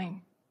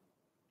shame.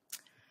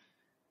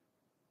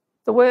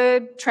 The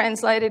word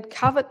translated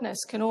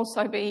covetousness can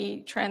also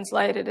be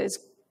translated as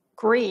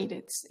greed.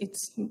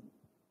 It's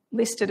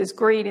listed as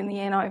greed in the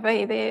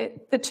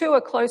NIV. The two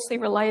are closely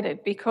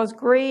related because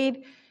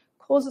greed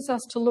causes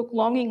us to look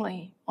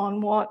longingly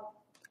on what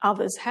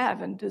others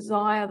have and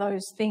desire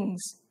those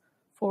things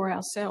for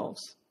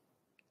ourselves.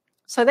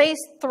 So these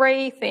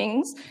three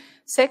things,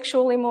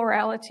 sexual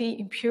immorality,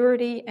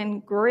 impurity,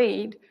 and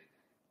greed,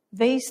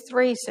 these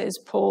three, says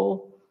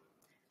Paul,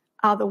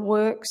 are the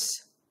works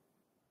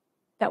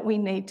that we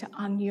need to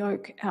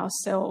unyoke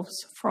ourselves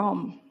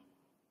from.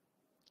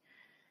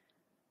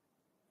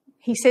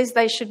 He says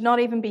they should not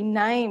even be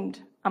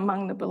named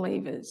among the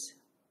believers.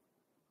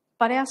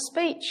 But our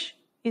speech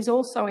is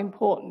also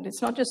important.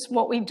 It's not just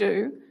what we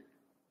do,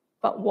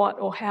 but what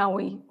or how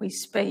we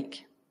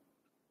speak.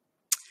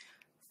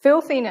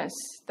 Filthiness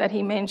that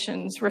he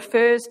mentions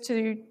refers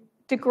to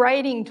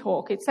degrading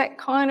talk. It's that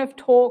kind of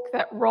talk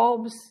that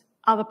robs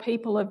other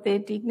people of their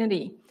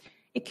dignity.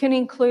 It can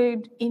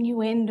include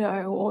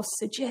innuendo or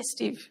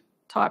suggestive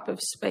type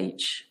of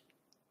speech.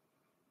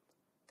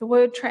 The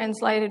word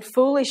translated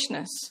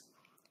foolishness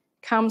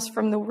comes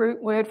from the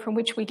root word from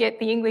which we get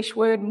the English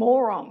word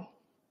moron.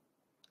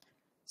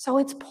 So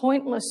it's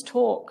pointless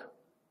talk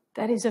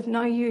that is of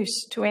no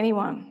use to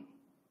anyone.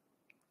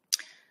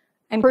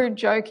 And crude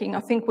joking, I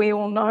think we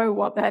all know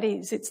what that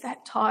is. It's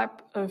that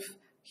type of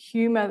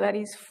humour that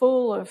is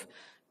full of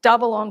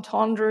double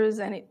entendres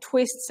and it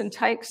twists and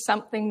takes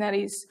something that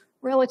is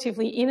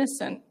relatively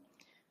innocent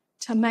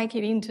to make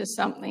it into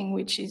something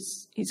which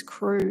is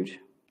crude.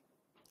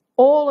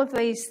 All of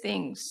these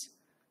things,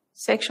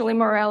 sexual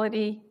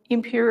immorality,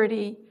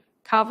 impurity,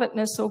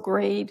 covetousness or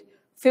greed,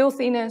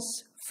 filthiness,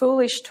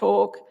 foolish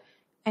talk,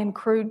 and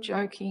crude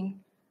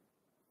joking,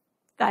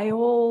 they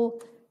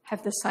all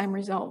have the same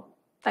result.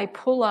 They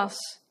pull us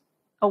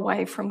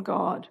away from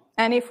God.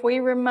 And if we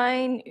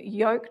remain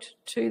yoked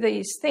to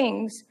these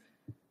things,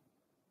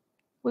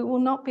 we will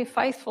not be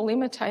faithful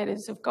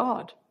imitators of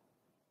God.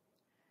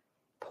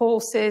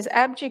 Paul says,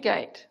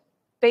 abjugate,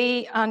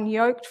 be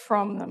unyoked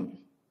from them.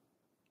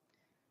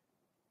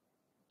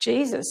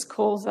 Jesus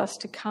calls us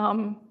to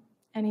come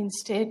and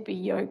instead be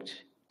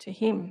yoked to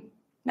him.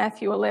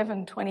 Matthew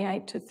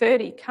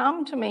 11:28-30.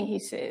 Come to me, he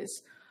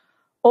says,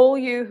 all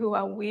you who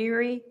are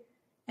weary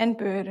and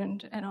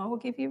burdened, and I will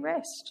give you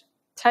rest.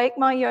 Take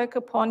my yoke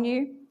upon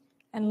you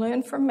and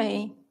learn from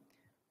me,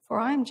 for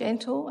I am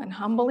gentle and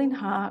humble in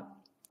heart,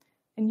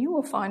 and you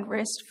will find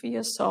rest for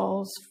your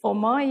souls. For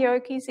my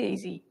yoke is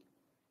easy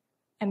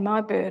and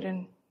my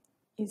burden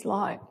is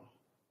light.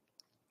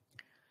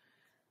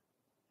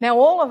 Now,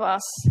 all of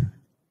us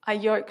are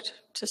yoked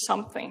to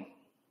something.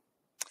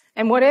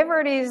 And whatever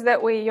it is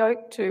that we're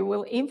yoked to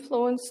will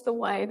influence the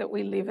way that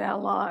we live our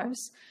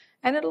lives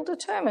and it'll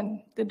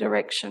determine the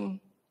direction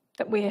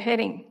that we are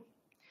heading.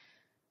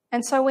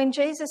 And so when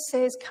Jesus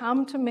says,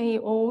 "Come to me,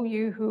 all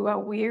you who are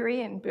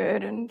weary and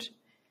burdened,"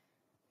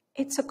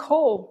 it's a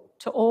call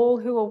to all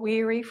who are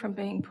weary from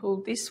being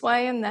pulled this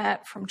way and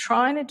that, from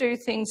trying to do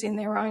things in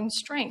their own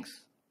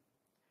strength.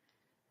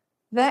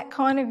 That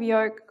kind of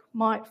yoke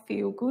might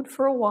feel good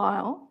for a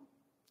while.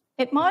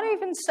 It might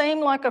even seem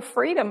like a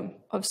freedom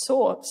of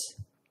sorts,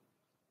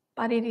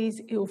 but it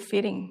is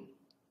ill-fitting.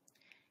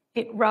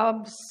 It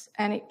rubs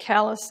and it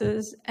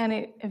calluses and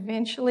it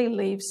eventually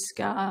leaves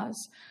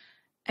scars,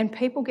 and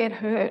people get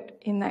hurt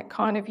in that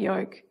kind of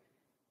yoke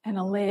and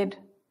are led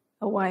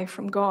away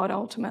from God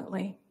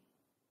ultimately.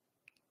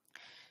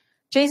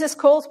 Jesus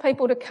calls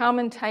people to come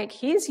and take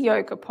his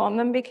yoke upon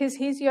them because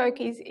his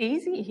yoke is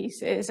easy, he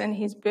says, and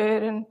his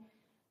burden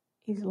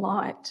is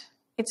light.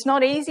 It's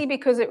not easy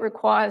because it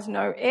requires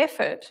no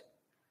effort,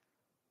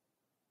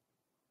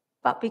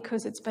 but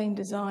because it's been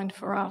designed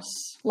for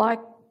us, like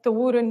the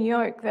wooden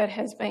yoke that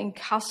has been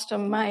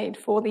custom made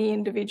for the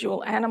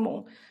individual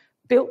animal,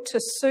 built to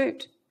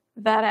suit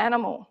that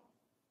animal.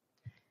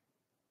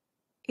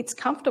 It's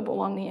comfortable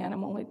on the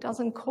animal. It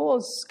doesn't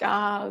cause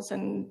scars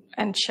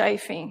and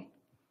chafing.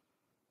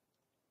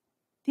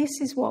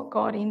 This is what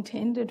God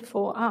intended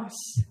for us.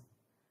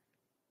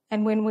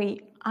 And when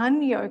we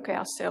unyoke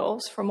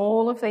ourselves from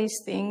all of these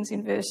things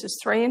in verses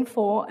 3 and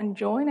 4 and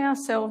join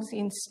ourselves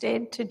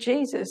instead to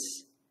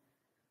Jesus,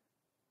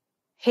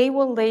 he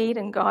will lead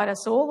and guide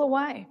us all the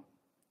way,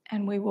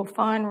 and we will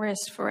find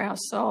rest for our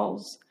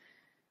souls.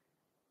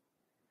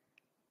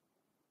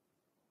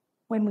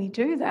 When we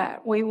do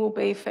that, we will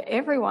be, for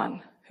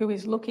everyone who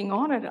is looking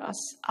on at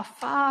us, a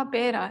far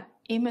better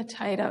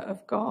imitator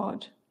of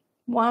God,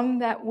 one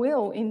that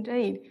will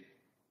indeed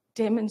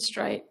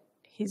demonstrate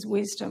his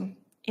wisdom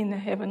in the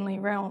heavenly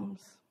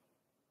realms.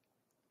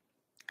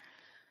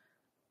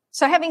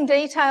 So, having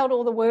detailed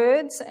all the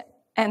words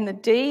and the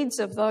deeds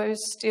of those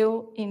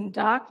still in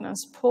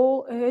darkness,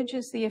 Paul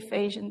urges the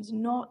Ephesians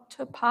not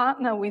to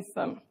partner with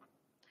them.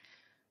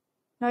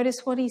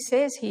 Notice what he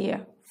says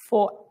here: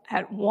 "For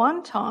at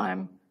one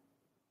time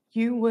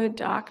you were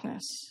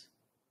darkness,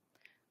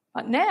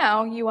 but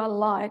now you are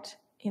light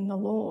in the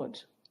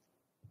Lord."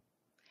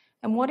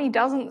 And what he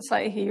doesn't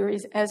say here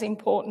is as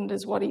important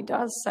as what he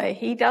does say.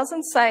 He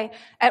doesn't say,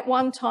 "At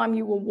one time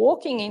you were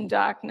walking in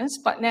darkness,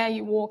 but now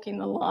you walk in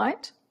the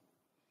light."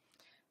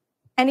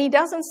 And he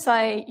doesn't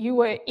say, "You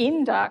were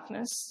in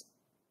darkness,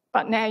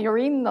 but now you're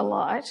in the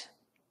light."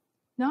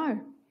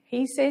 No,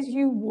 he says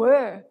you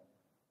were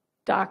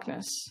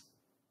darkness.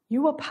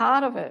 You were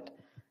part of it.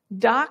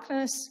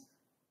 Darkness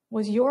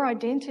was your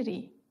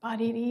identity, but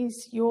it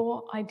is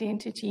your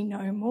identity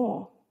no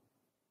more.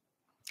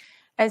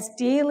 As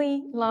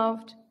dearly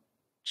loved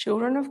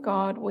children of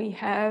God, we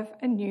have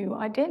a new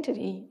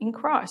identity in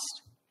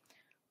Christ.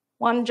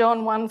 1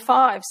 John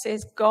 1:5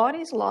 says, "God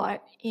is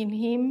light, in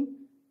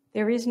him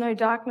there is no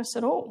darkness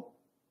at all."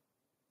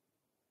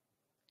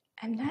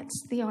 And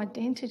that's the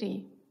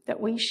identity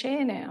that we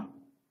share now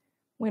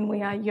when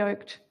we are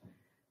yoked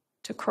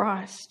to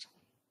Christ.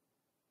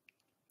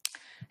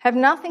 Have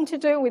nothing to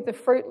do with the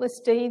fruitless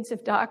deeds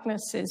of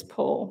darkness, says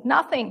Paul.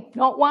 Nothing,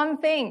 not one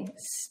thing.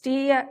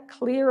 Steer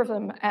clear of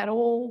them at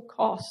all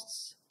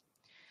costs.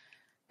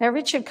 Now,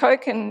 Richard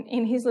Coken,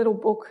 in his little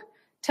book,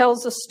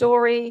 tells the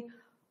story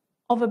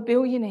of a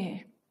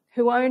billionaire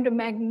who owned a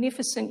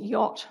magnificent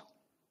yacht.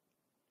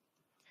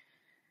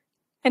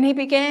 And he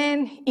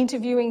began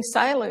interviewing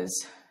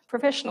sailors,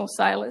 professional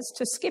sailors,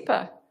 to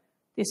skipper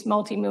this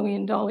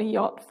multi-million-dollar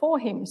yacht for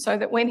him so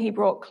that when he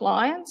brought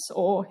clients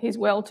or his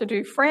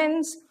well-to-do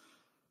friends,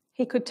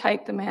 he could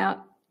take them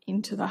out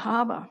into the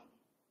harbour.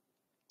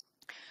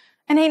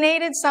 And he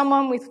needed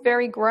someone with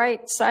very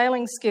great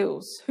sailing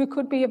skills who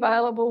could be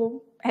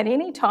available at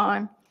any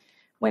time,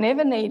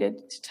 whenever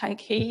needed, to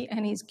take he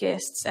and his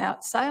guests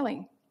out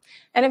sailing.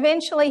 And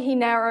eventually he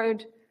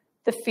narrowed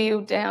the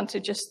field down to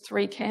just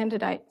 3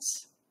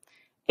 candidates.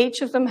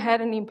 Each of them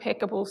had an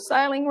impeccable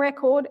sailing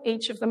record.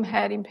 Each of them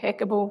had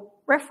impeccable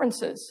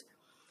references.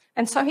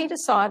 And so he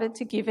decided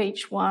to give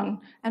each one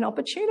an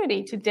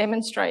opportunity to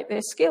demonstrate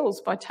their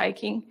skills by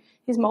taking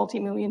his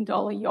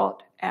multi-million-dollar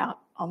yacht out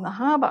on the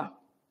harbour.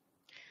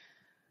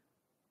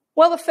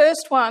 Well, the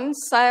first one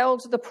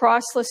sailed the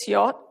priceless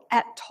yacht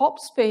at top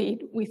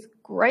speed with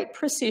great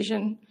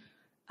precision,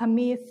 a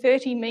mere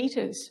 30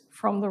 metres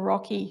from the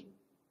rocky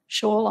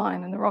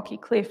shoreline and the rocky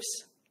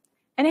cliffs.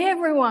 And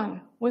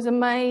everyone was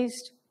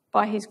amazed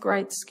by his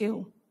great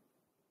skill.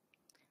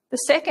 The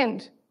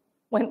second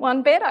went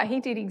one better. He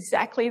did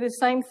exactly the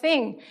same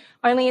thing,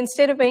 only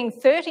instead of being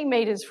 30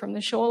 metres from the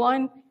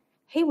shoreline,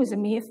 he was a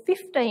mere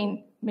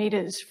 15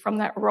 metres from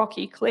that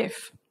rocky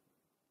cliff.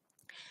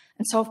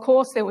 And so, of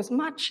course, there was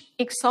much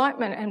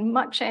excitement and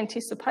much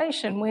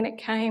anticipation when it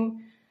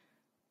came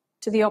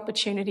to the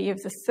opportunity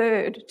of the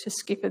third to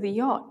skipper the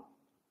yacht.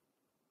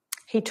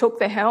 He took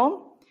the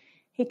helm.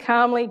 He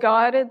calmly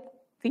guided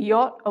the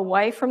yacht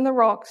away from the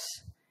rocks,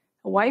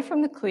 away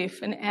from the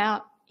cliff, and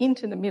out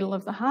into the middle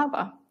of the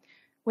harbour,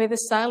 where the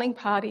sailing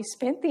party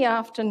spent the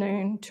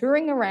afternoon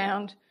touring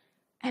around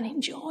and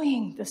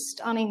enjoying the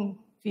stunning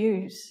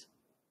views.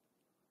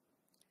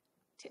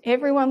 To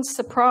everyone's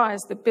surprise,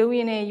 the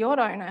billionaire yacht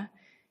owner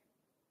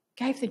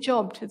gave the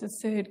job to the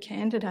third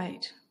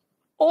candidate.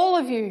 All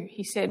of you,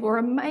 he said, were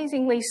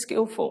amazingly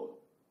skillful.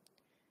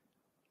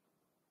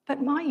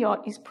 But my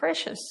yacht is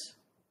precious.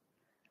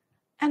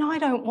 And I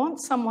don't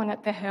want someone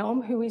at the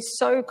helm who is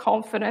so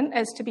confident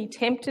as to be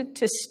tempted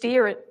to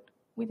steer it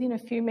within a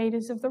few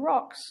metres of the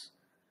rocks.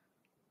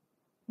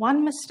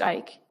 One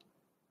mistake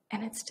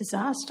and it's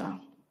disaster.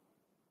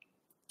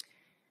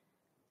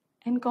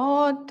 And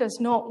God does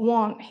not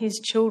want his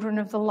children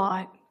of the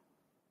light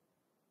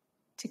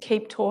to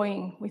keep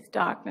toying with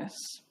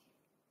darkness.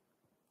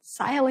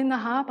 Sail in the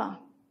harbour.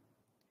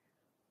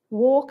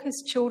 Walk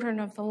as children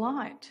of the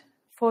light,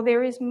 for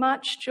there is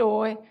much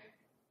joy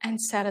and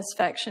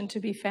satisfaction to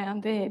be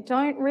found there.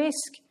 Don't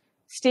risk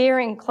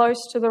steering close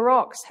to the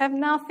rocks. Have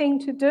nothing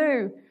to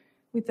do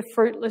with the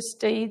fruitless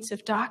deeds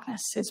of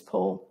darkness, says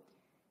Paul.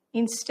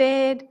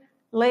 Instead,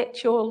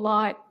 let your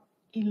light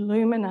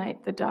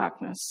illuminate the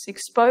darkness,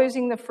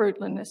 exposing the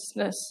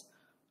fruitlessness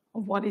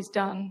of what is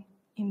done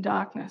in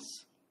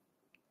darkness.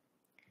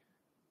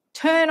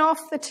 Turn off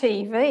the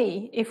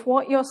TV if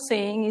what you're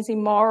seeing is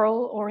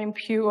immoral or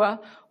impure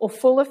or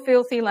full of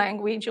filthy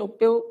language or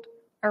built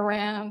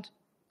around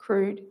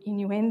crude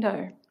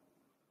innuendo.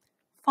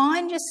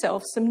 Find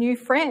yourself some new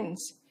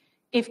friends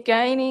if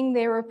gaining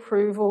their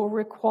approval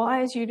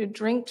requires you to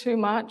drink too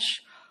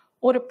much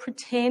or to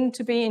pretend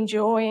to be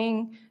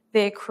enjoying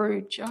their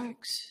crude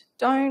jokes.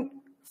 Don't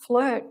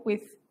flirt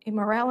with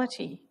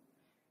immorality.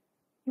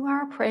 You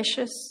are a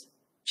precious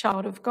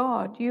child of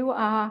God. You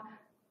are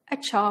a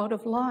child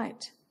of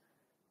light.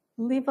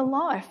 Live a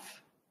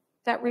life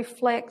that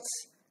reflects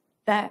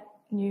that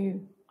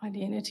new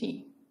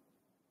identity.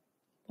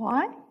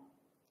 Why?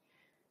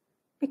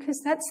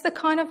 Because that's the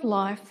kind of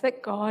life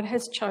that God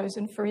has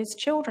chosen for his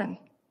children.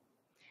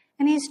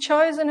 And he's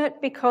chosen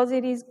it because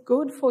it is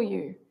good for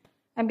you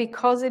and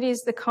because it is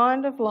the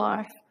kind of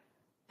life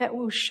that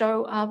will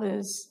show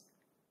others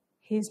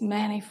his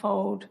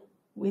manifold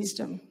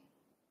wisdom.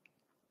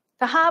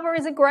 The harbour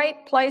is a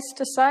great place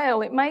to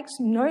sail. It makes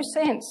no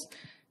sense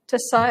to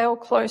sail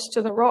close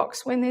to the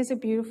rocks when there's a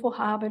beautiful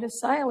harbour to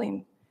sail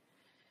in.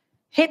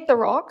 Hit the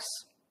rocks,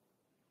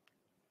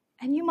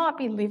 and you might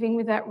be living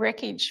with that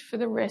wreckage for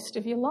the rest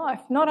of your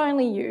life. Not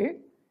only you,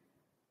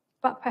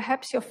 but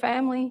perhaps your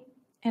family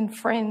and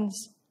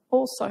friends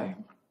also.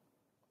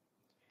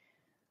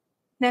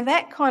 Now,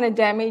 that kind of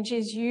damage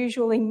is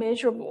usually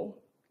measurable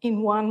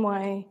in one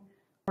way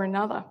or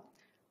another.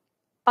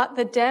 But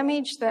the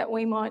damage that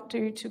we might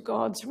do to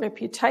God's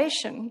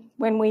reputation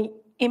when we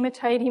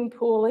imitate him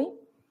poorly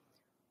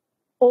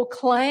or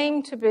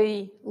claim to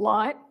be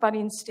light but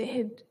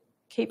instead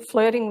keep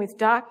flirting with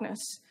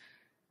darkness,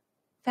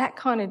 that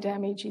kind of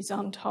damage is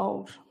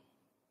untold.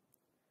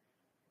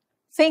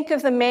 Think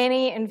of the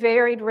many and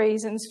varied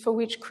reasons for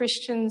which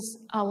Christians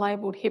are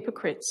labelled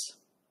hypocrites.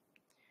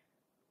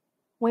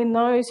 When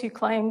those who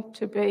claim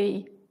to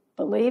be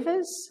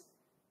believers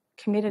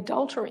commit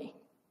adultery,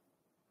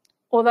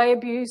 or they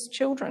abuse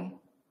children,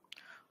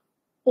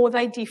 or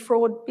they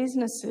defraud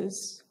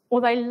businesses, or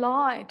they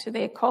lie to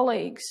their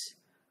colleagues,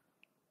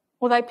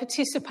 or they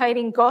participate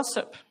in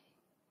gossip,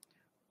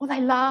 or they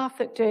laugh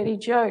at dirty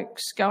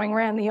jokes going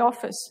around the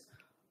office,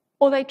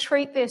 or they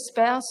treat their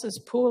spouses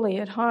poorly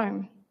at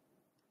home,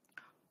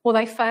 or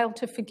they fail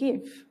to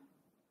forgive,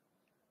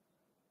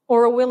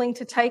 or are willing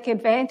to take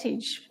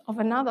advantage of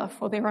another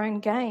for their own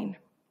gain,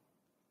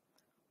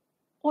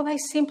 or they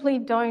simply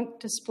don't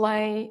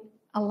display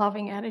a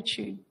loving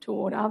attitude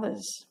toward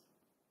others.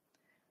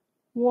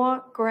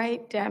 What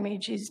great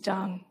damage is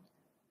done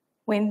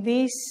when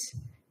this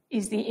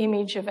is the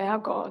image of our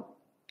God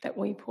that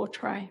we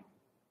portray.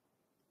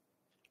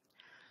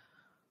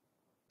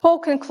 Paul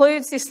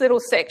concludes this little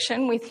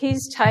section with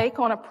his take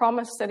on a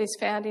promise that is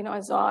found in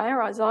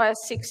Isaiah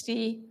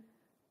 60,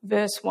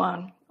 verse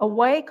 1.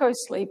 Awake, O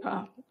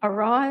sleeper,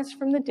 arise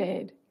from the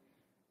dead,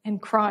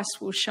 and Christ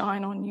will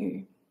shine on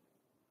you.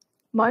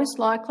 Most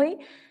likely,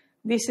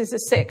 this is a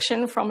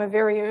section from a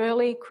very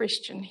early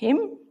Christian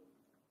hymn.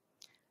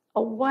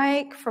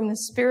 Awake from the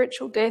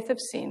spiritual death of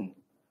sin,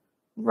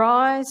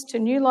 rise to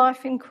new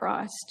life in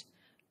Christ,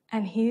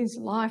 and his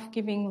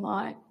life-giving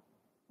light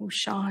will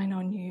shine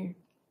on you.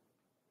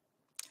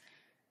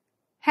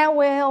 How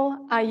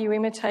well are you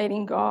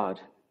imitating God?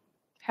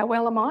 How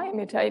well am I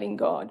imitating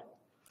God?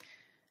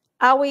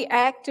 Are we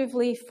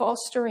actively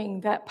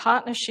fostering that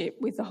partnership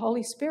with the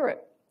Holy Spirit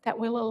that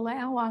will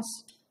allow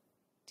us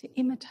to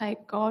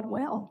imitate God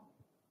well?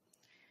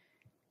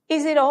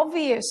 Is it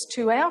obvious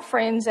to our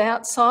friends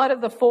outside of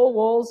the four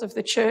walls of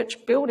the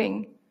church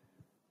building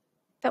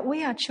that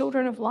we are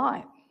children of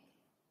light?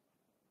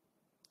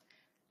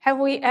 Have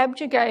we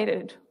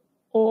abjugated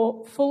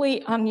or fully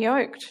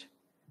unyoked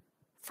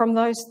from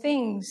those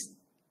things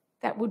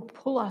that would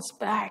pull us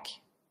back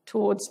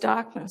towards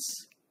darkness?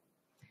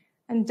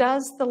 And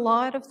does the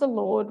light of the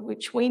Lord,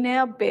 which we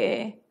now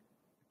bear,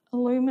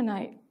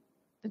 illuminate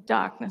the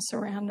darkness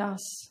around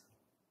us?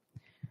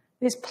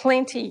 There's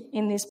plenty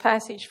in this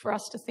passage for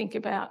us to think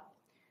about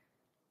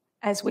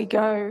as we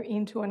go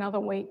into another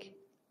week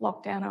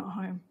locked down at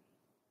home.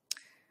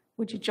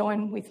 Would you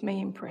join with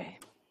me in prayer?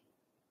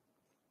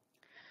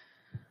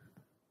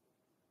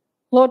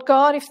 Lord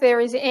God, if there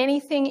is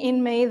anything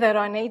in me that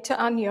I need to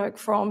unyoke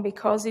from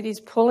because it is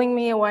pulling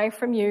me away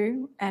from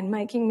you and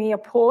making me a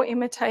poor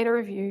imitator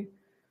of you,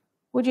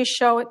 would you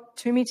show it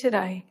to me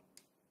today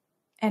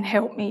and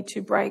help me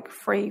to break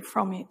free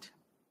from it?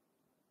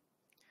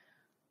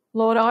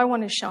 Lord, I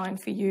want to shine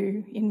for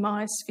you in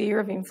my sphere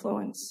of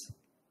influence.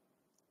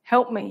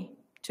 Help me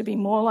to be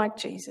more like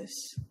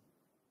Jesus.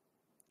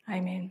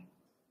 Amen.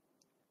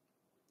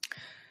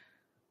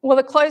 Well,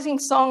 the closing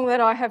song that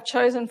I have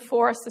chosen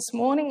for us this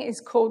morning is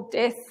called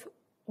Death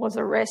Was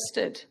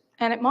Arrested.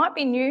 And it might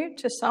be new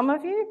to some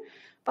of you,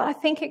 but I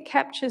think it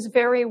captures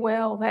very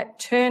well that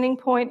turning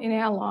point in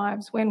our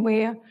lives when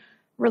we're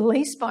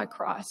released by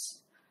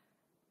Christ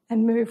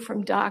and move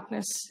from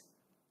darkness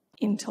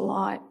into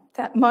light.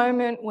 That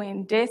moment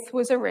when death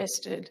was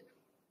arrested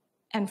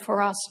and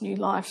for us new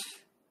life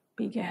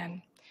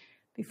began.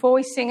 Before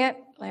we sing it,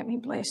 let me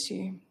bless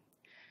you.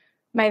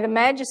 May the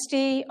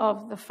majesty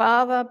of the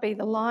Father be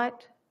the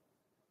light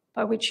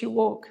by which you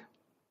walk.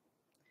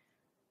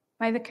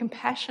 May the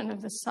compassion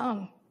of the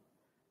Son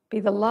be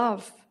the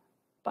love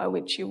by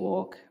which you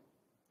walk.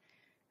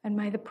 And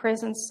may the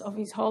presence of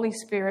his Holy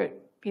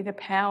Spirit be the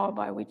power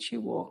by which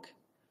you walk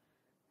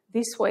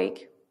this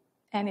week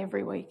and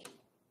every week.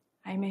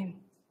 Amen.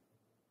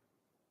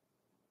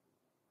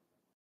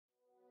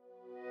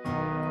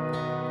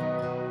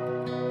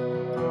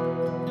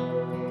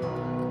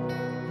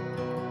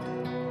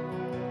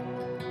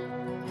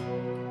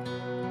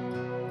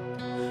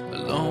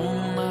 Alone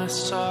in my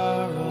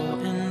sorrow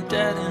and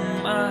dead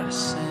in my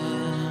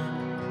sin,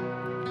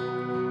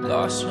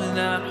 lost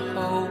without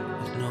hope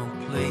with no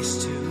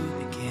place to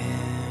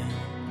begin.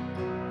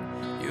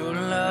 Your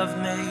love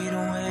made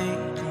a way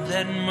and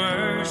let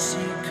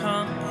mercy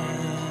come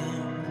in.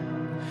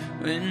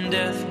 When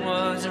death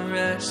was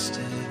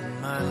arrested,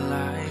 my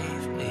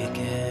life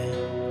began.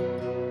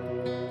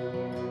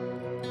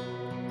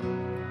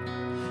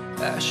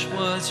 Ash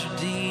was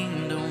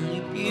redeemed,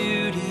 only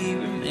beauty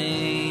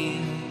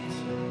remains.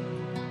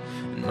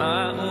 And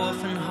my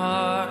orphan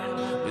heart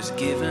was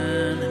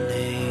given a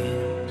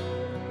name.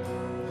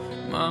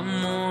 My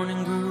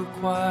mourning grew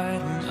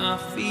quiet and my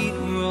feet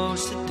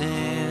rose to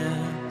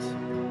dance.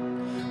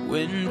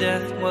 When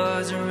death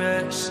was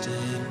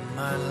arrested,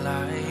 my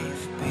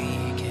life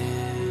began.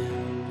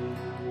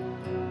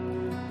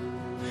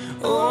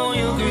 Oh,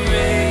 your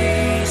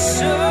grace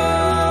so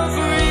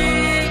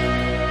free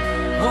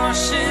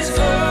washes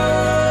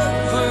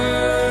over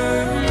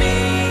me.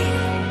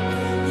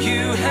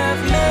 You have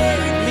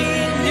made me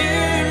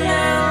new.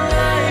 Now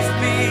life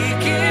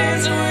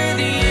begins with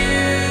you.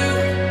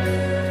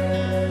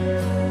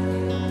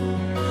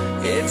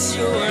 It's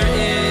your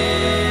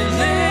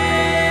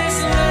endless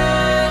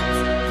love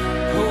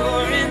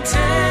pouring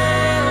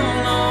down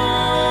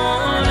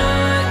on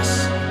us.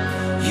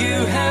 You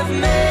have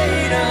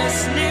made us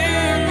new.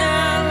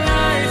 Now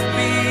life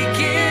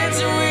begins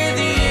with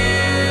you.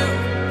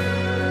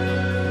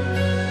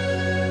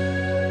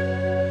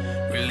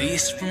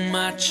 Released from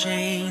my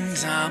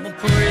chains, I'm a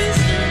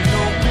prisoner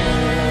no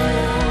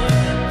more.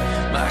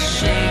 My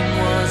shame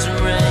was a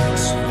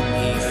ransom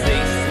he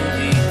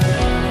faithfully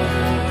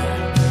bore.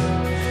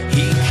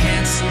 He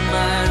canceled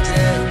my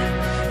debt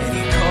and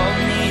he called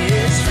me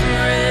his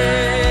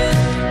friend.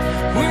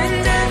 When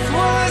death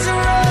was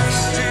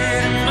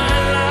arrested and my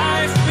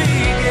life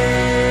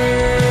began.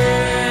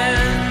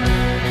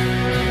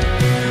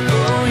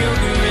 Oh, your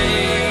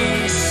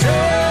grace so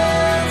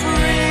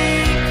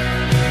free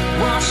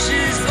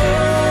washes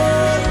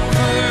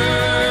over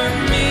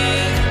me.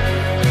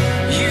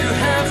 You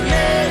have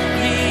made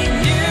me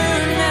new.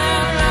 Now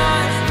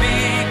life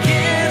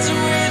begins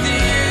with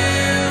you.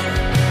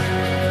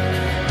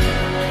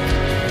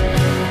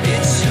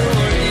 It's your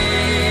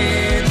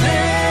endless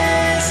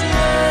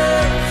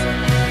love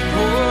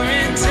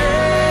pouring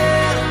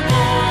down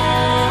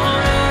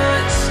on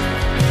us.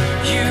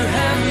 You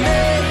have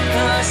made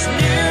us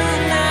new.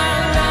 Now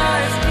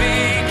life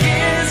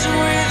begins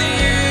with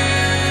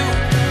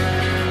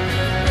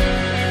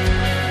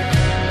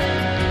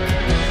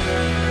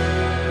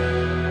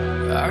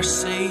you. Our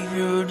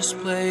Savior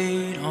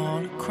displayed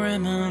on a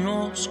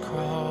criminal's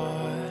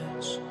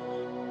cross.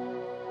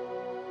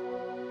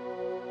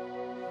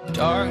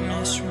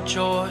 Darkness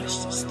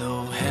rejoiced as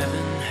though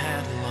heaven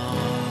had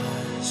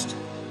lost.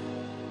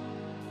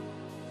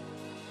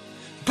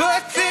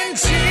 But then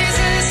Jesus